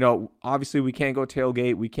thing. You know, obviously we can't go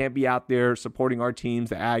tailgate. We can't be out there supporting our teams,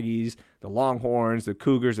 the Aggies, the Longhorns, the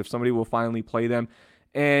Cougars, if somebody will finally play them.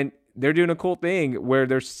 And they're doing a cool thing where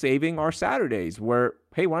they're saving our Saturdays where,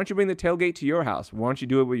 hey, why don't you bring the tailgate to your house? Why don't you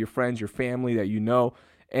do it with your friends, your family that you know?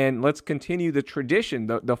 And let's continue the tradition,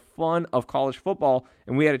 the fun of college football.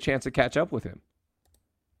 And we had a chance to catch up with him.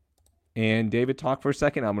 And David, talk for a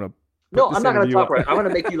second. I'm not going to talk right. I'm going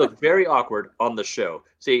to make you look very awkward on the show.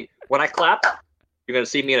 See, when I clap, you're going to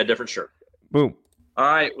see me in a different shirt. Boom. All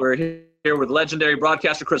right, we're here with legendary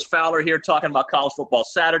broadcaster Chris Fowler here talking about college football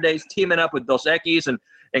Saturdays, teaming up with Dos Equis.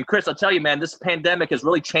 And Chris, I'll tell you, man, this pandemic has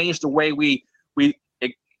really changed the way we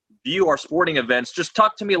view our sporting events. Just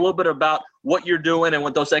talk to me a little bit about what you're doing and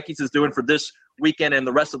what Dos Equis is doing for this weekend and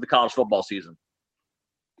the rest of the college football season.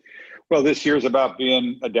 Well, this year is about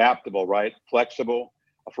being adaptable, right? Flexible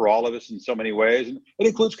for all of us in so many ways. And it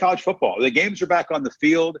includes college football. The games are back on the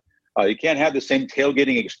field. You can't have the same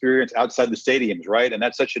tailgating experience outside the stadiums, right? And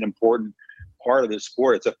that's such an important part of the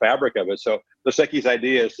sport. It's a fabric of it. So Dos Equis'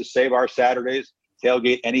 idea is to save our Saturdays,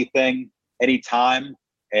 tailgate anything, anytime,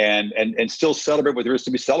 and still celebrate what there is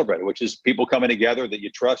to be celebrated, which is people coming together that you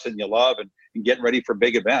trust and you love and getting ready for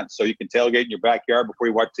big events. So you can tailgate in your backyard before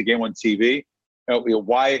you watch the game on TV.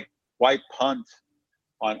 Why punt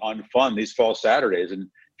on fun these fall Saturdays? And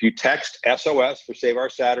if you text SOS for Save Our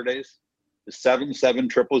Saturdays to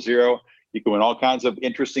 77000, you can win all kinds of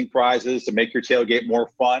interesting prizes to make your tailgate more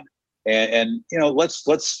fun. And you know, let's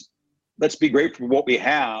be grateful for what we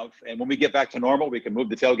have. And when we get back to normal, we can move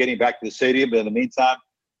the tailgating back to the stadium. But in the meantime,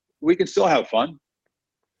 we can still have fun.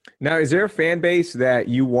 Now, is there a fan base that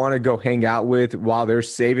you want to go hang out with while they're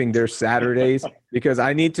saving their Saturdays? Because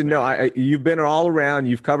I need to know. You've been all around.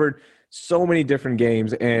 You've covered so many different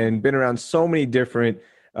games and been around so many different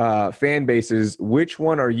fan bases. Which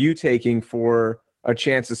one are you taking for a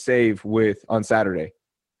chance to save with on Saturday?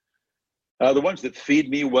 The ones that feed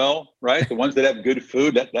me well, right? The ones that have good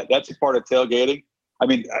food. That's a part of tailgating. I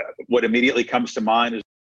mean, what immediately comes to mind is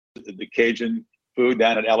the Cajun food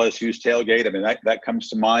down at LSU's tailgate. I mean, that comes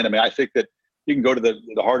to mind. I mean, I think that you can go to the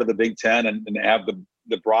heart of the Big Ten and have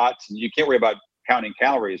the brats, and you can't worry about counting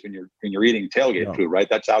calories when you're eating tailgate food, right?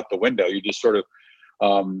 That's out the window. You just sort of,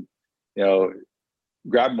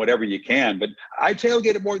 grabbing whatever you can. But I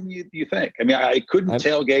tailgated more than you think. I mean, I couldn't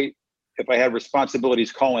tailgate if I had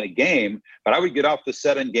responsibilities calling a game, but I would get off the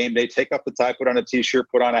set on game day, take off the tie, put on a t-shirt,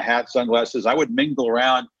 put on a hat, sunglasses. I would mingle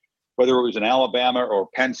around whether it was in Alabama or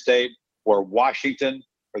Penn State or Washington,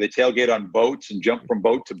 where they tailgate on boats and jump from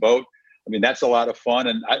boat to boat. I mean, that's a lot of fun.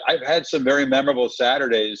 And I've had some very memorable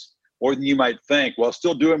Saturdays, more than you might think, while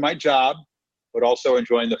still doing my job, but also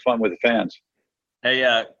enjoying the fun with the fans.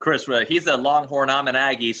 Hey, Chris, he's a Longhorn. I'm an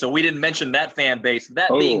Aggie, so we didn't mention that fan base. That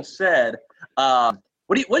being said, what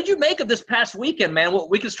did you make of this past weekend, man? Well,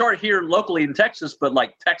 we can start here locally in Texas, but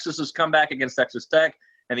like Texas has come back against Texas Tech,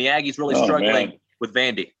 and the Aggies really struggling with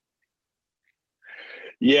Vandy.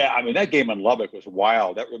 Yeah, I mean, that game in Lubbock was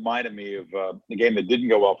wild. That reminded me of the game that didn't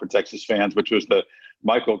go well for Texas fans, which was the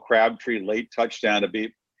Michael Crabtree late touchdown to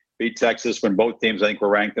beat Texas when both teams, I think, were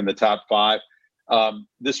ranked in the top 5.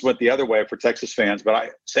 This went the other way for Texas fans,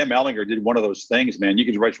 but Sam Ehlinger did one of those things, man. You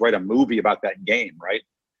could write a movie about that game, right?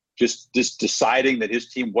 Just deciding that his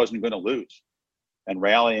team wasn't going to lose and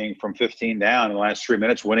rallying from 15 down in the last 3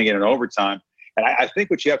 minutes, winning it in overtime. And I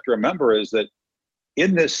think what you have to remember is that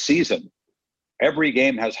in this season, every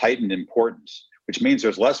game has heightened importance, which means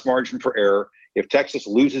there's less margin for error. If Texas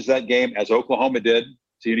loses that game, as Oklahoma did,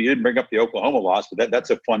 so you didn't bring up the Oklahoma loss, but that's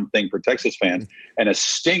a fun thing for Texas fans, and a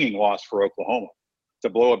stinging loss for Oklahoma to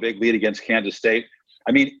blow a big lead against Kansas State.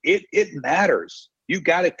 I mean, it matters. You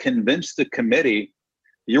got to convince the committee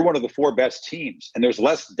you're one of the 4 best teams, and there's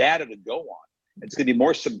less data to go on. It's going to be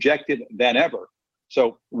more subjective than ever.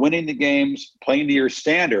 So winning the games, playing to your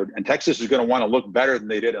standard, and Texas is going to want to look better than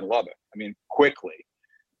they did in Lubbock. I mean, quickly,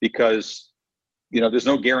 because, there's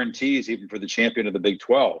no guarantees even for the champion of the Big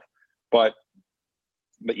 12. But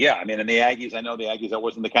yeah, I mean, and the Aggies, I know the Aggies, that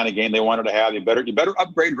wasn't the kind of game they wanted to have. You better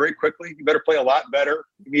upgrade very quickly. You better play a lot better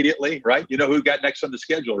immediately, right? You know who got next on the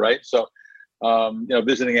schedule, right? So,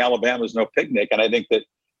 visiting Alabama is no picnic. And I think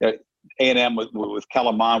that A&M with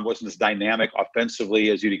Kellen Mond wasn't as dynamic offensively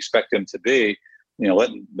as you'd expect them to be.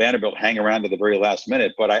 Letting Vanderbilt hang around to the very last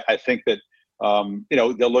minute. But I think that,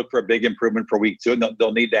 they'll look for a big improvement for week 2, and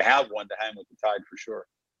they'll need to have one to hang with the Tide for sure.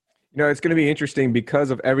 It's going to be interesting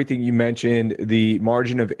because of everything you mentioned, the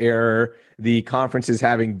margin of error, the conferences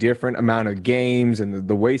having different amount of games, and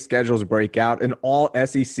the way schedules break out. An all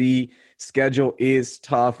SEC schedule is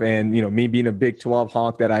tough. And, me being a Big 12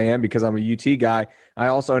 honk that I am because I'm a UT guy, I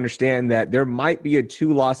also understand that there might be a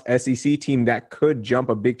 2-loss SEC team that could jump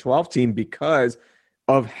a Big 12 team because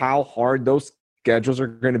of how hard those schedules are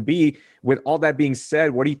going to be. With all that being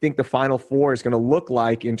said, what do you think the Final Four is going to look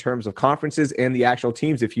like in terms of conferences and the actual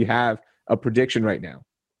teams, if you have a prediction right now?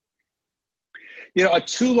 A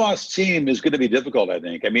 2-loss team is going to be difficult, I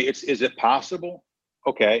think. I mean, is it possible?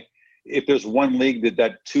 Okay. If there's one league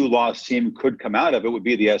that 2-loss team could come out of, it would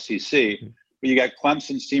be the SEC. But you got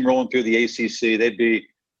Clemson's team rolling through the ACC. They'd be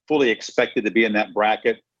fully expected to be in that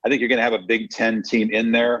bracket. I think you're going to have a Big Ten team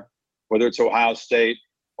in there, whether it's Ohio State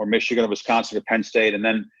or Michigan or Wisconsin or Penn State. And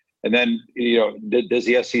then does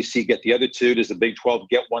the SEC get the other 2? Does the Big 12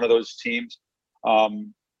 get one of those teams?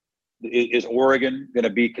 Is Oregon going to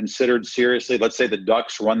be considered seriously? Let's say the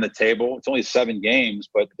Ducks run the table. It's only 7 games,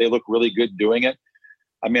 but they look really good doing it.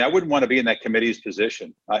 I mean, I wouldn't want to be in that committee's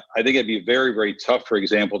position. I think it'd be very, very tough, for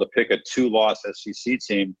example, to pick a 2-loss SEC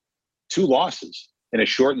team, 2 losses in a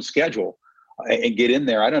shortened schedule and get in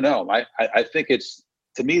there. I don't know. I think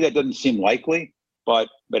to me, that doesn't seem likely, but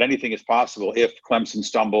anything is possible if Clemson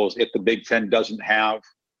stumbles, if the Big Ten doesn't have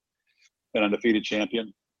an undefeated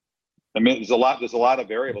champion. I mean, there's a lot of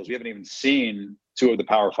variables. We haven't even seen 2 of the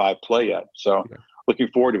Power 5 play yet. So looking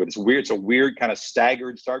forward to it. It's weird. It's a weird kind of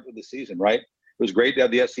staggered start to the season, right? It was great to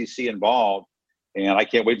have the SEC involved, and I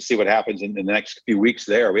can't wait to see what happens in the next few weeks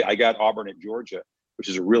there. I got Auburn at Georgia, which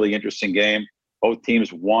is a really interesting game. Both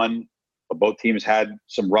teams won, but both teams had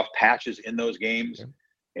some rough patches in those games.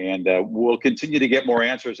 And we'll continue to get more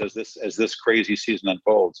answers as this crazy season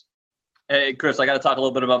unfolds. Hey, Chris, I got to talk a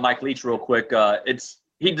little bit about Mike Leach real quick.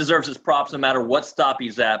 He deserves his props no matter what stop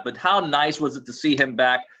he's at, but how nice was it to see him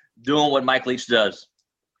back doing what Mike Leach does?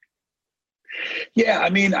 Yeah, I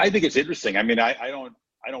mean, I think it's interesting. I mean, I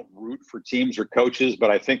don't root for teams or coaches,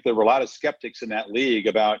 but I think there were a lot of skeptics in that league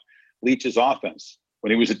about Leach's offense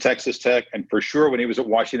when he was at Texas Tech, and for sure when he was at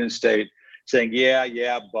Washington State, saying,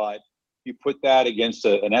 yeah, but you put that against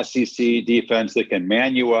an SEC defense that can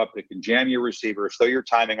man you up, that can jam your receivers, throw your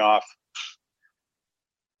timing off.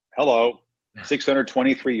 Hello,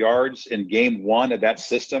 623 yards in game 1 of that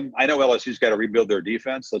system. I know LSU's got to rebuild their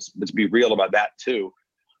defense. Let's be real about that too.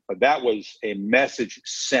 But that was a message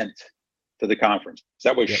sent to the conference.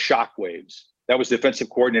 That was shockwaves. That was defensive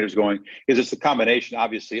coordinators going, because it's the combination,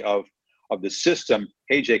 obviously, of the system.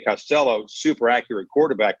 AJ Costello, super accurate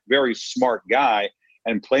quarterback, very smart guy,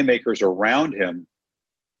 and playmakers around him.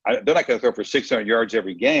 They're not going to throw for 600 yards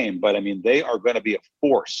every game, but I mean, they are going to be a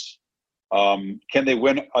force Can they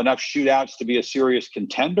win enough shootouts to be a serious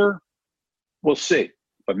contender? We'll see.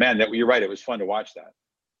 But man, you're right. It was fun to watch that.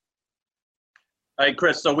 Hey,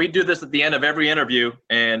 Chris, so we do this at the end of every interview,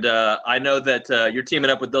 and I know that you're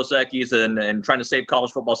teaming up with Dos Equis and trying to save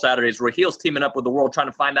college football Saturdays. Rahil's teaming up with the world, trying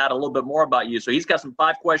to find out a little bit more about you. So he's got some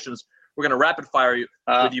 5 questions. We're going to rapid fire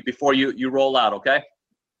with you before you roll out, okay?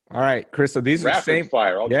 All right, Chris. So these are the same.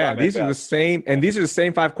 Fire. These are the same, and these are the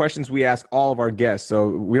same 5 questions we ask all of our guests. So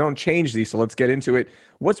we don't change these. So let's get into it.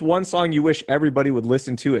 What's one song you wish everybody would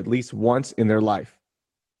listen to at least once in their life?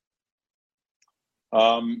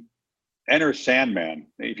 Enter Sandman.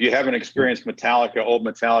 If you haven't experienced old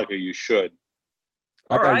Metallica, you should.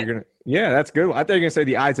 Yeah, that's good. I thought you were gonna say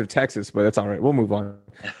The Eyes of Texas, but that's all right. We'll move on.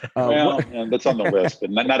 That's on the list,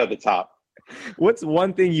 but not at the top. What's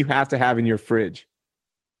one thing you have to have in your fridge?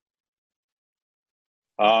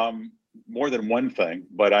 More than one thing,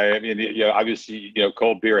 but obviously,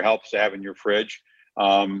 cold beer helps to have in your fridge.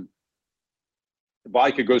 The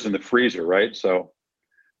vodka goes in the freezer, right? So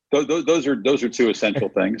those are 2 essential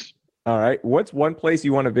things. All right. What's one place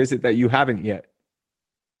you want to visit that you haven't yet?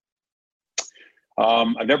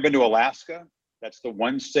 I've never been to Alaska. That's the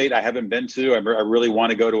one state I haven't been to. I really want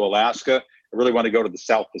to go to Alaska. I really want to go to the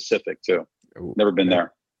South Pacific too. Never been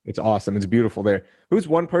there. It's awesome. It's beautiful there. Who's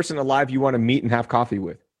one person alive you want to meet and have coffee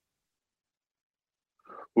with?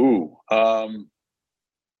 The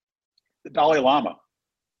Dalai Lama.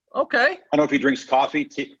 Okay. I don't know if he drinks coffee,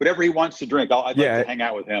 tea, whatever he wants to drink. I'd like to hang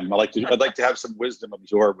out with him. I'd like to have some wisdom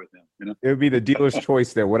absorbed with him. It would be the dealer's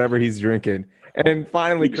choice there, whatever he's drinking. And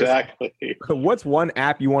finally, exactly. Chris, what's one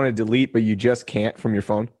app you want to delete but you just can't from your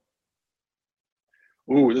phone?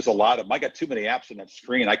 There's a lot of them. I got too many apps on that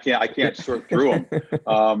screen. I can't sort through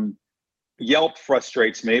them. Yelp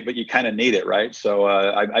frustrates me, but you kind of need it, right? So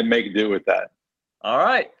I make do with that. All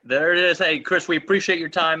right, there it is. Hey, Chris, we appreciate your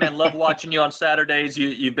time, man. Love watching you on Saturdays.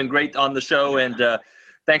 You've been great on the show, and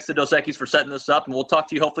thanks to Dos Equis for setting this up, and we'll talk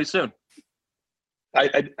to you hopefully soon. I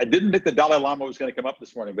didn't think the Dalai Lama was going to come up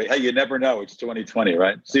this morning, but hey, you never know. It's 2020,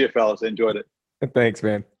 right? See you, fellas. Enjoyed it. Thanks,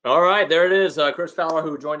 man. All right, there it is. Chris Fowler,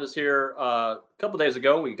 who joined us here a couple days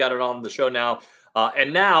ago. We got it on the show now.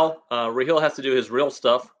 And now Rahil has to do his real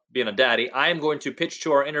stuff, being a daddy. I am going to pitch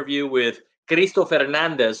to our interview with Cristo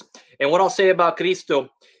Fernandez. And what I'll say about Cristo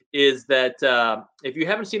is that if you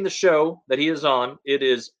haven't seen the show that he is on, it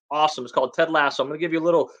is awesome. It's called Ted Lasso. I'm going to give you a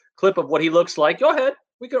little clip of what he looks like. Go ahead.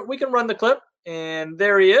 We can run the clip. And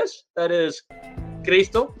there he is. That is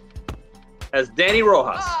Cristo as Danny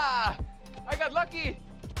Rojas. I got lucky.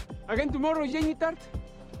 Again tomorrow, Jenny Tart.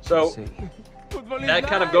 So that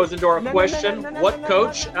kind of goes into our question. What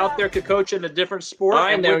coach out there could coach in a different sport?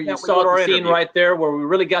 And there you saw the scene right there where we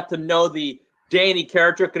really got to know the Danny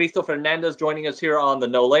character, Cristo Fernandez, joining us here on the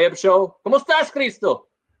No Layup Show. ¿Cómo estás, Cristo?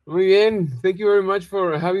 Muy bien. Thank you very much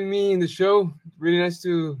for having me in the show. Really nice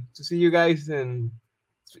to see you guys, and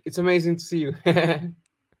it's amazing to see you.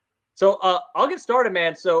 So I'll get started,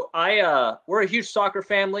 man. So we're a huge soccer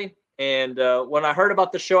family, and when I heard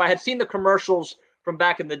about the show, I had seen the commercials from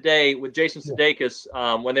back in the day with Jason Sudeikis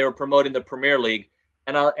when they were promoting the Premier League,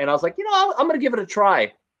 and I was like, I'm going to give it a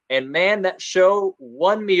try. And man, that show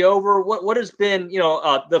won me over. What has been,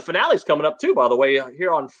 the finale's coming up too, by the way,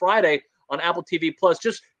 here on Friday on Apple TV Plus.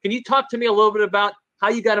 Just can you talk to me a little bit about how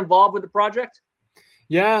you got involved with the project?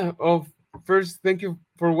 Yeah. Well, first, thank you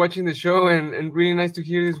for watching the show, and really nice to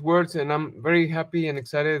hear these words. And I'm very happy and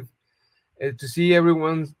excited to see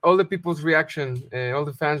all the people's reaction, all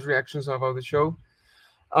the fans' reactions about the show.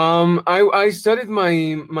 I studied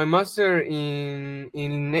my master in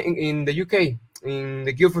the UK, in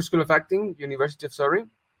the Guildford School of Acting, University of Surrey,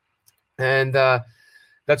 and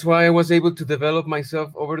that's why I was able to develop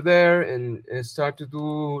myself over there and start to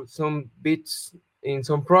do some bits in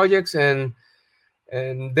some projects, and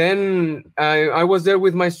then I was there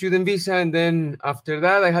with my student visa, and then after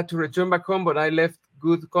that I had to return back home, but I left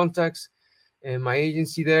good contacts in my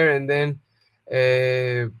agency there, and then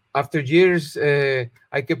after years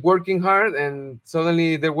I kept working hard, and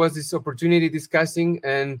suddenly there was this opportunity, this casting,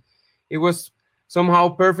 and it was somehow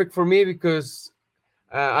perfect for me because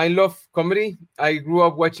I love comedy. I grew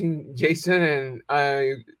up watching Jason,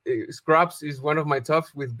 and Scraps is one of my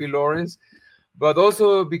tops with Bill Lawrence, but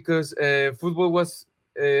also because football was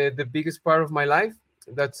the biggest part of my life.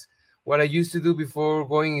 That's what I used to do before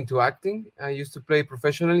going into acting. I used to play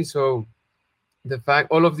professionally, so the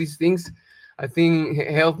fact all of these things I think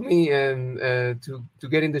helped me and to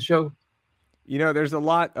get in the show. There's a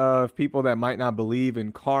lot of people that might not believe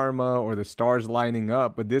in karma or the stars lining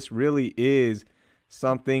up, but this really is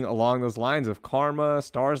something along those lines of karma,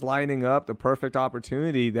 stars lining up, the perfect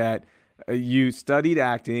opportunity that You studied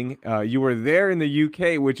acting. You were there in the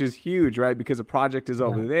UK, which is huge, right? Because the project is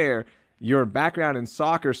over there. Your background in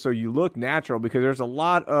soccer, so you look natural because there's a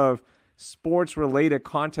lot of sports related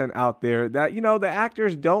content out there that, the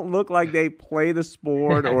actors don't look like they play the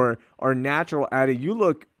sport or are natural at it. You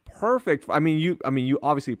look perfect. I mean, you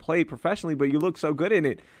obviously played professionally, but you look so good in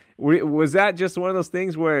it. Was that just one of those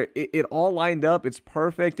things where it all lined up? It's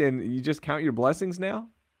perfect, and you just count your blessings now?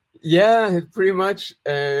 Yeah, pretty much.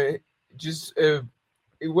 Just it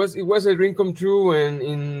was a dream come true,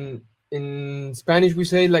 and in Spanish we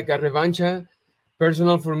say like a revancha,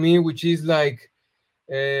 personal for me, which is like,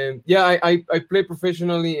 I play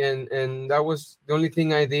professionally, and that was the only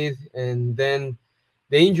thing I did, and then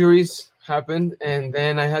the injuries happened, and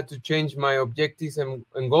then I had to change my objectives and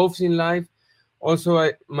goals in life.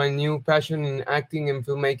 Also, my new passion in acting and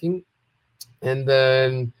filmmaking, and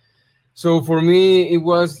then so for me it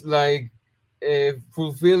was like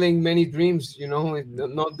fulfilling many dreams,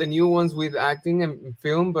 not the new ones with acting and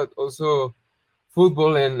film, but also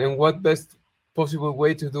football, and what best possible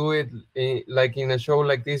way to do it like in a show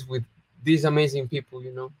like this with these amazing people.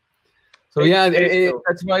 So yeah,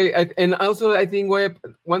 that's why and also I think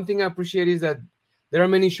one thing I appreciate is that there are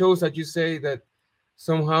many shows that you say that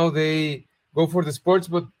somehow they go for the sports,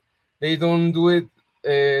 but they don't do it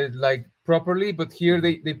like properly, but here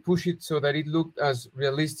they push it so that it looked as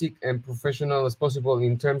realistic and professional as possible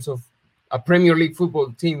in terms of a Premier League football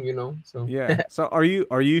team, So yeah. So are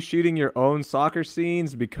you shooting your own soccer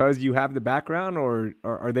scenes because you have the background, or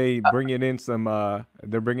are they bringing in some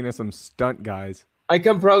they're bringing in some stunt guys? I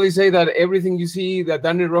can probably say that everything you see that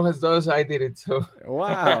Dani Rojas does, I did it. So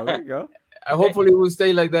wow, there you go. Hopefully it will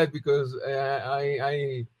stay like that because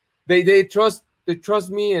they trust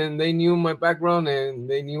me, and they knew my background, and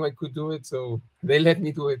they knew I could do it, so they let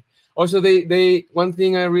me do it. Also, they one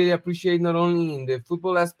thing I really appreciate, not only in the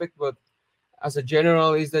football aspect but as a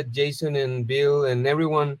general, is that Jason and Bill and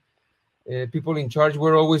everyone, people in charge,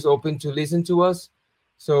 were always open to listen to us.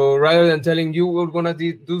 So rather than telling you we're gonna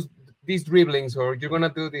do these dribblings or you're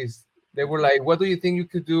gonna do this, they were like, "What do you think you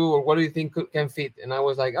could do, or what do you think can fit?" And I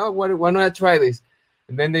was like, "Oh, why not I try this?"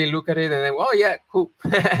 And then they look at it and then, "Oh yeah, cool."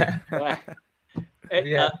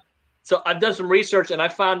 Yeah. So I've done some research, and I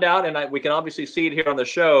found out, and we can obviously see it here on the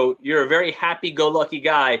show, you're a very happy-go-lucky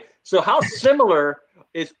guy. So how similar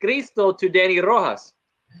is Cristo to Dani Rojas?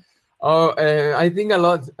 Oh, I think a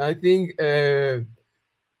lot. I think Dani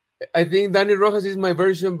Rojas is my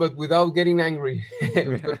version, but without getting angry.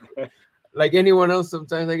 Like anyone else,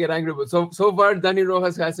 sometimes I get angry, but so far Dani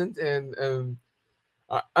Rojas hasn't, and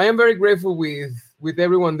I am very grateful with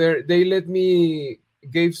everyone there. They let me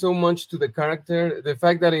gave so much to the character. The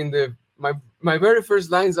fact that in my very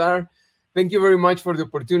first lines are, "Thank you very much for the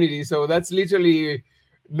opportunity." So that's literally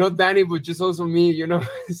not Dani, but just also me,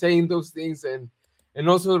 saying those things, and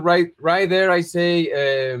also right there I say,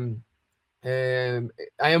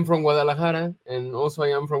 I am from Guadalajara, and also I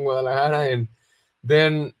am from Guadalajara, and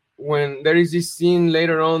then when there is this scene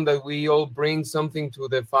later on that we all bring something to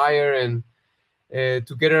the fire and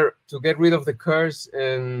to get rid of the curse,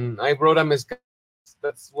 and I brought a mezcal.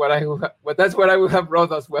 That's what I would have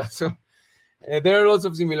brought as well. So there are lots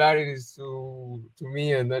of similarities to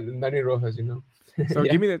me and Dani Rojas, So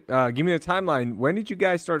Yeah. give me the timeline. When did you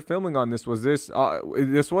guys start filming on this? Was this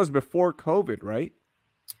was before COVID, right?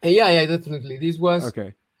 Yeah, definitely. This was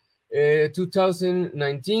Okay.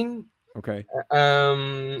 2019. Okay.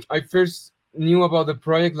 I first knew about the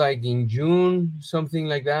project like in June, something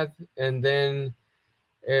like that, and then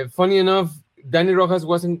funny enough, Dani Rojas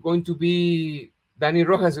wasn't going to be Dani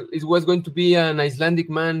Rojas. It was going to be an Icelandic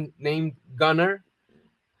man named Gunnar.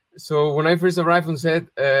 So when I first arrived on set,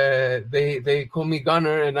 they called me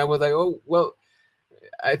Gunnar, and I was like, "Oh well,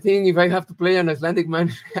 I think if I have to play an Icelandic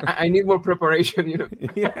man, I need more preparation,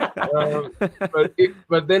 Yeah.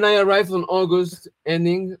 But then I arrived on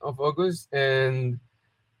ending of August, and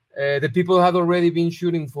the people had already been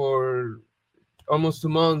shooting for almost 2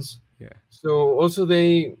 months. Yeah. So also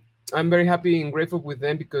I'm very happy and grateful with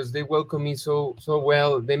them because they welcomed me so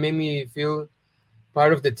well. They made me feel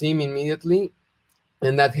part of the team immediately,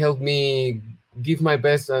 and that helped me give my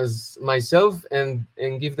best as myself and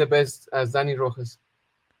give the best as Dani Rojas.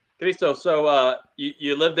 Cristo, so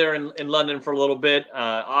you lived there in London for a little bit.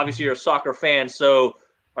 Obviously, you're a soccer fan. So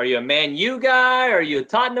are you a Man U guy? Are you a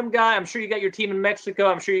Tottenham guy? I'm sure you got your team in Mexico.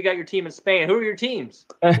 I'm sure you got your team in Spain. Who are your teams?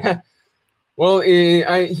 Well,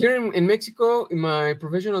 here in Mexico, in my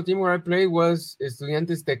professional team where I played was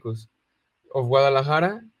Estudiantes Tecos of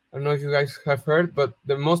Guadalajara. I don't know if you guys have heard, but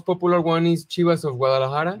the most popular one is Chivas of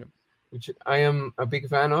Guadalajara, which I am a big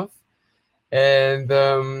fan of. And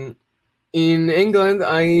In England,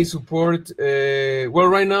 I support. Well,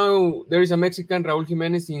 right now there is a Mexican, Raúl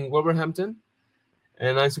Jiménez, in Wolverhampton,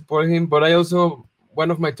 and I support him. But I also, one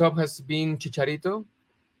of my top has been Chicharito.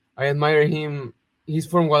 I admire him. He's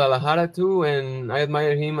from Guadalajara too, and I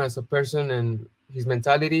admire him as a person and his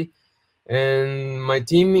mentality. And my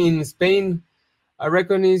team in Spain, I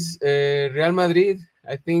reckon, is Real Madrid.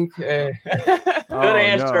 I think. Good Oh,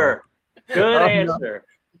 answer. Good Oh, no. answer.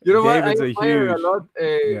 You know what? I David's a admire a huge- lot.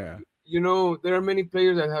 Yeah. You know, there are many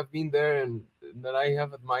players that have been there and that I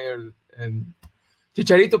have admired. And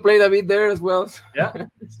Chicharito played a bit there as well. Yeah.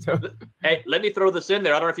 So, Hey, let me throw this in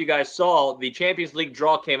there. I don't know if you guys saw the Champions League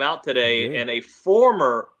draw came out today, Yeah. and a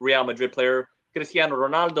former Real Madrid player, Cristiano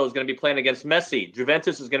Ronaldo, is going to be playing against Messi.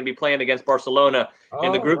 Juventus is going to be playing against Barcelona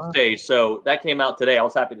in the oh, group wow. stage. So that came out today. I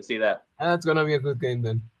was happy to see that. That's gonna be a good game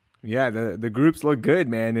then. Yeah, the groups look good,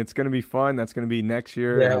 man. It's gonna be fun. That's gonna be next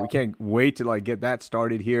year. Yeah. We can't wait to like get that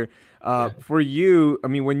started here. Yeah. For you, I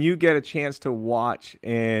mean, when you get a chance to watch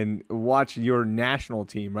your national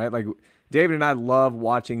team, right? Like David and I love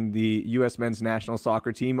watching the U.S. men's national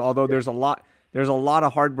soccer team. Although there's a lot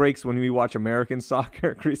of heartbreaks when we watch American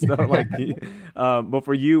soccer, Cristo. But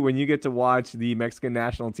for you, when you get to watch the Mexican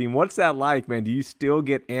national team, what's that like, man? Do you still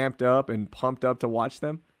get amped up and pumped up to watch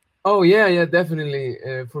them? Oh yeah, definitely.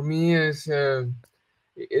 For me, is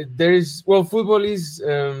football is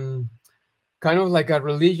kind of like a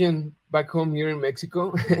religion back home here in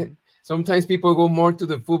Mexico. Sometimes people go more to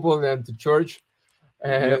the football than to church,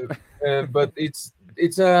 Yep. but it's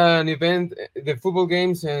an event. The football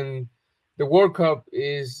games and the World Cup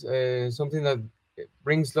is something that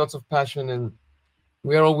brings lots of passion, and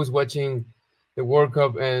we are always watching the World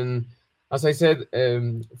Cup. And as I said,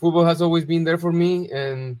 football has always been there for me,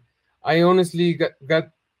 and I honestly got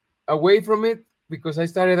away from it because I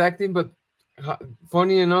started acting. But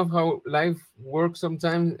funny enough, how life works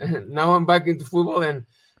sometimes. Now I'm back into football, and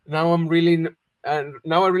now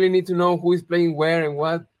now I really need to know who is playing where and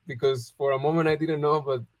what, because for a moment I didn't know.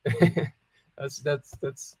 But that's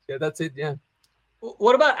it. Yeah.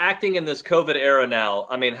 What about acting in this COVID era now?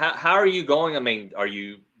 I mean, how are you going? I mean, are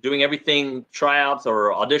you doing everything, tryouts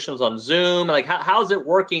or auditions on Zoom? Like, how's it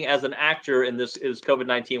working as an actor in this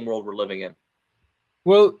COVID-19 world we're living in?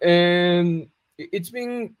 Well, it's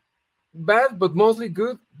been bad, but mostly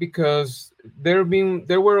good, because there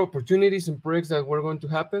were opportunities and projects that were going to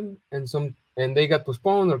happen, and they got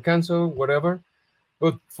postponed or canceled, whatever.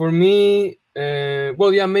 But for me,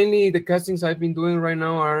 mainly the castings I've been doing right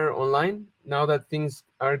now are online, now that things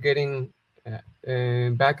are getting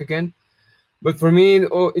back again. But for me, it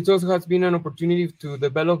also has been an opportunity to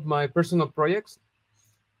develop my personal projects.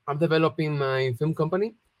 I'm developing my film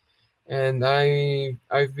company, and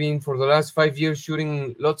I've been for the last 5 years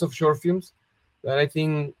shooting lots of short films that I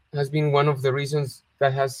think has been one of the reasons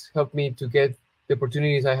that has helped me to get the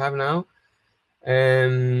opportunities I have now.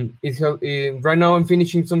 And right now I'm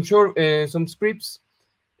finishing some scripts.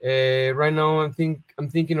 Right now I'm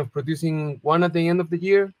thinking of producing one at the end of the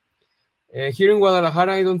year. Here in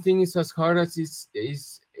Guadalajara, I don't think it's as hard as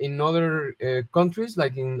it's in other countries,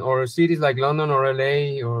 like or cities like London or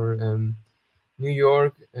LA or New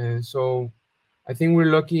York. So I think we're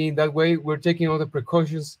lucky in that way. We're taking all the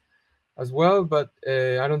precautions as well, but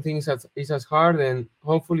I don't think it's as hard, and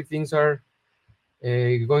hopefully things are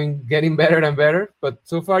getting better and better. But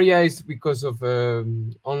so far, yeah, it's because of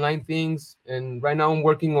online things, and right now I'm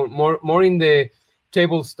working on more in the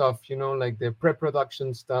table stuff, like the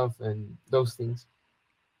pre-production stuff and those things.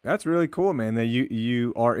 That's really cool, man, that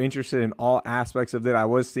you are interested in all aspects of it. I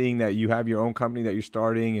was seeing that you have your own company that you're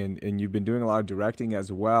starting, and you've been doing a lot of directing as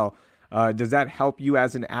well. Does that help you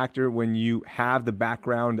as an actor when you have the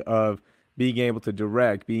background of being able to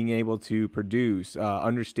direct, being able to produce,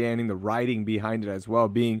 understanding the writing behind it as well,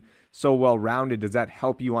 being so well-rounded? Does that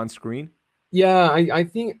help you on screen? Yeah,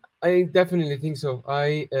 I definitely think so.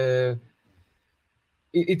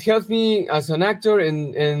 It helps me as an actor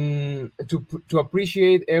and to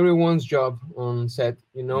appreciate everyone's job on set.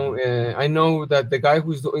 I know that the guy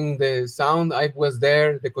who's doing the sound, I was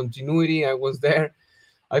there. The continuity, I was there.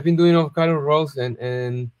 I've been doing all kind of roles,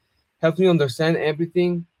 and helps me understand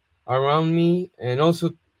everything around me, and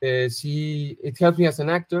also see it helps me as an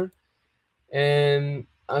actor. And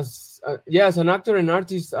as an actor and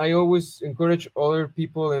artist, I always encourage other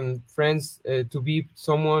people and friends to be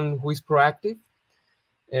someone who is proactive.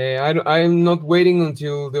 I'm not waiting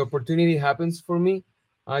until the opportunity happens for me.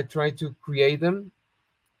 I try to create them.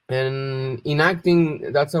 And in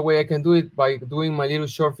acting, that's a way I can do it, by doing my little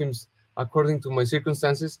short films according to my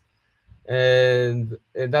circumstances. And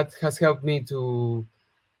that has helped me to,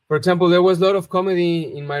 for example, there was a lot of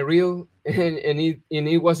comedy in my reel and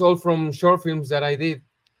it was all from short films that I did.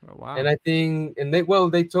 Oh, wow. And I think, and they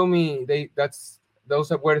told me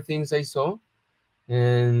those were things I saw,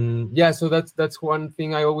 and yeah, so that's one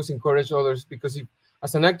thing I always encourage others, because if,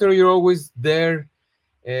 as an actor, you're always there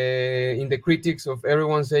in the critics of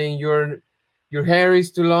everyone saying your hair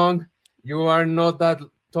is too long, you are not that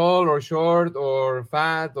tall or short or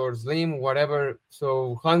fat or slim, whatever.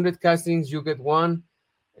 So 100 castings, you get one.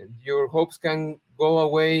 Your hopes can go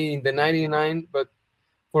away in the 99, but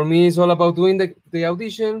for me, it's all about doing the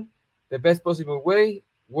audition the best possible way.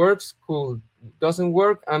 Works, cool. Doesn't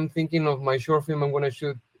work, I'm thinking of my short film I'm going to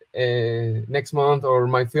shoot next month, or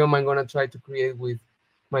my film I'm going to try to create with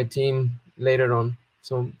my team later on.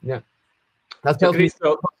 So, yeah. That's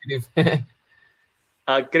Cristo, positive.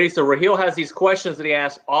 Cristo, Raheel has these questions that he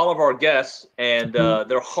asks all of our guests, and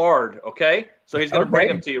they're hard, okay? So he's going to bring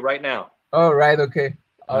them to you right now. All right, okay.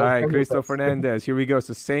 All right, Cristo Fernandez, here we go. It's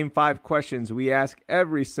the same 5 questions we ask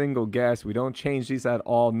every single guest. We don't change these at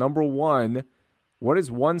all. Number 1, what is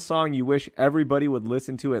one song you wish everybody would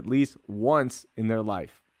listen to at least once in their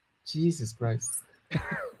life? Jesus Christ.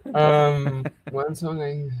 One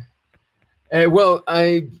song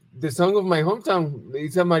the song of my hometown,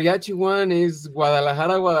 it's a mariachi one, is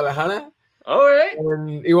Guadalajara, Guadalajara. All right.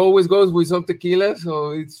 And it always goes with some tequila, so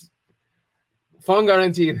it's fun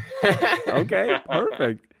guaranteed. Okay,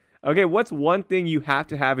 perfect. Okay, what's one thing you have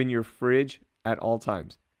to have in your fridge at all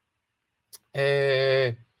times?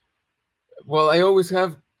 Well, I always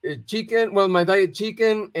have chicken. Well, my diet: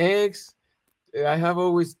 chicken, eggs. I have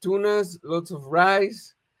always tunas, lots of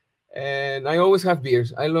rice, and I always have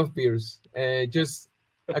beers. I love beers. Just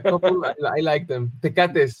a couple. I like them.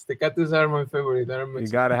 Tecates. Tecates are my favorite. You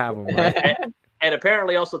gotta have them. Right? And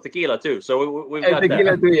apparently also tequila too. So we've got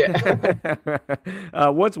tequila that. Too, yeah.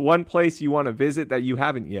 What's one place you want to visit that you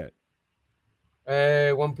haven't yet?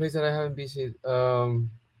 One place that I haven't visited. Oh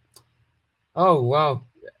wow.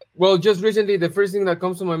 Well, just recently, the first thing that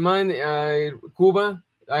comes to my mind, Cuba.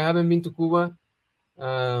 I haven't been to Cuba.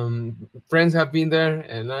 Friends have been there,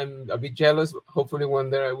 and I'm a bit jealous. Hopefully, one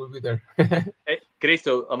day I will be there. Hey,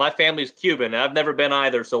 Cristo, my family's Cuban. I've never been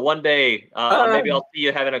either. So one day, maybe I'll see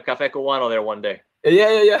you having a Café Cubano there one day.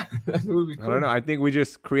 Yeah. That would be cool. I don't know. I think we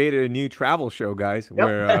just created a new travel show, guys,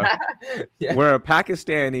 where where a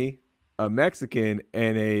Pakistani, a Mexican,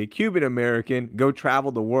 and a Cuban American go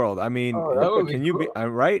travel the world. I mean, can you be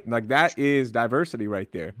right? Like, that is diversity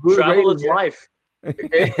right there. Good travel is life.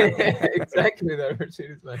 Exactly, diversity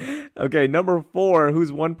is life. Okay, number 4.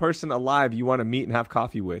 Who's one person alive you want to meet and have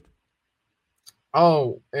coffee with?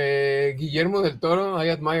 Oh, Guillermo del Toro. I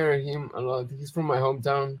admire him a lot. He's from my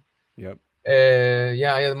hometown. Yep.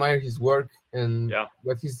 Yeah, I admire his work and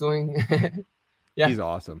what he's doing. Yeah, he's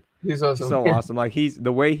awesome. He's awesome. So awesome. Like,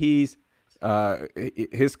 the way he's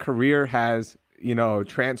his career has,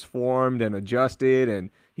 transformed and adjusted, and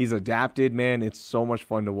he's adapted, man. It's so much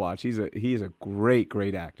fun to watch. He's a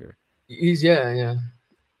great actor. Yeah.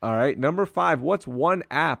 All right, number 5. What's one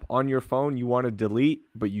app on your phone you want to delete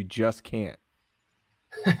but you just can't?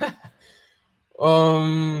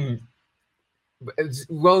 Well,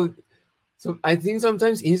 so I think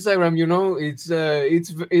sometimes Instagram,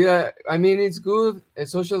 I mean, it's good.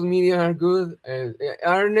 Social media are good and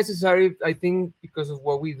are necessary, I think, because of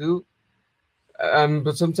what we do.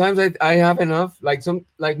 But sometimes I have enough. Like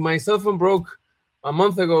my cell phone broke a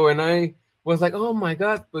month ago, and I was like, oh my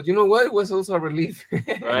God. But you know what? It was also a relief.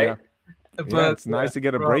 Right? But it's nice to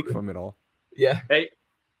get a break from it all. Yeah. Hey,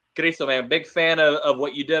 Cristo, man, big fan of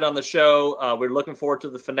what you did on the show. We're looking forward to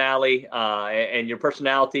the finale and your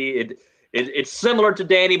personality. It's similar to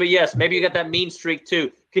Danny, but yes, maybe you got that mean streak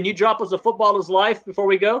too. Can you drop us a Football is Life before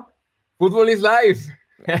we go? Football is life.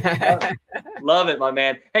 Love it, my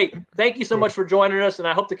man. Hey, thank you so much for joining us, and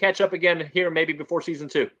I hope to catch up again here maybe before season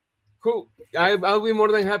 2. Cool. I'll be more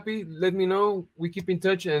than happy. Let me know. We keep in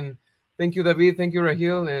touch, and thank you, David. Thank you,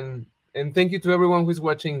 Raheel, and thank you to everyone who's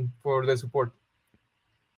watching for the support.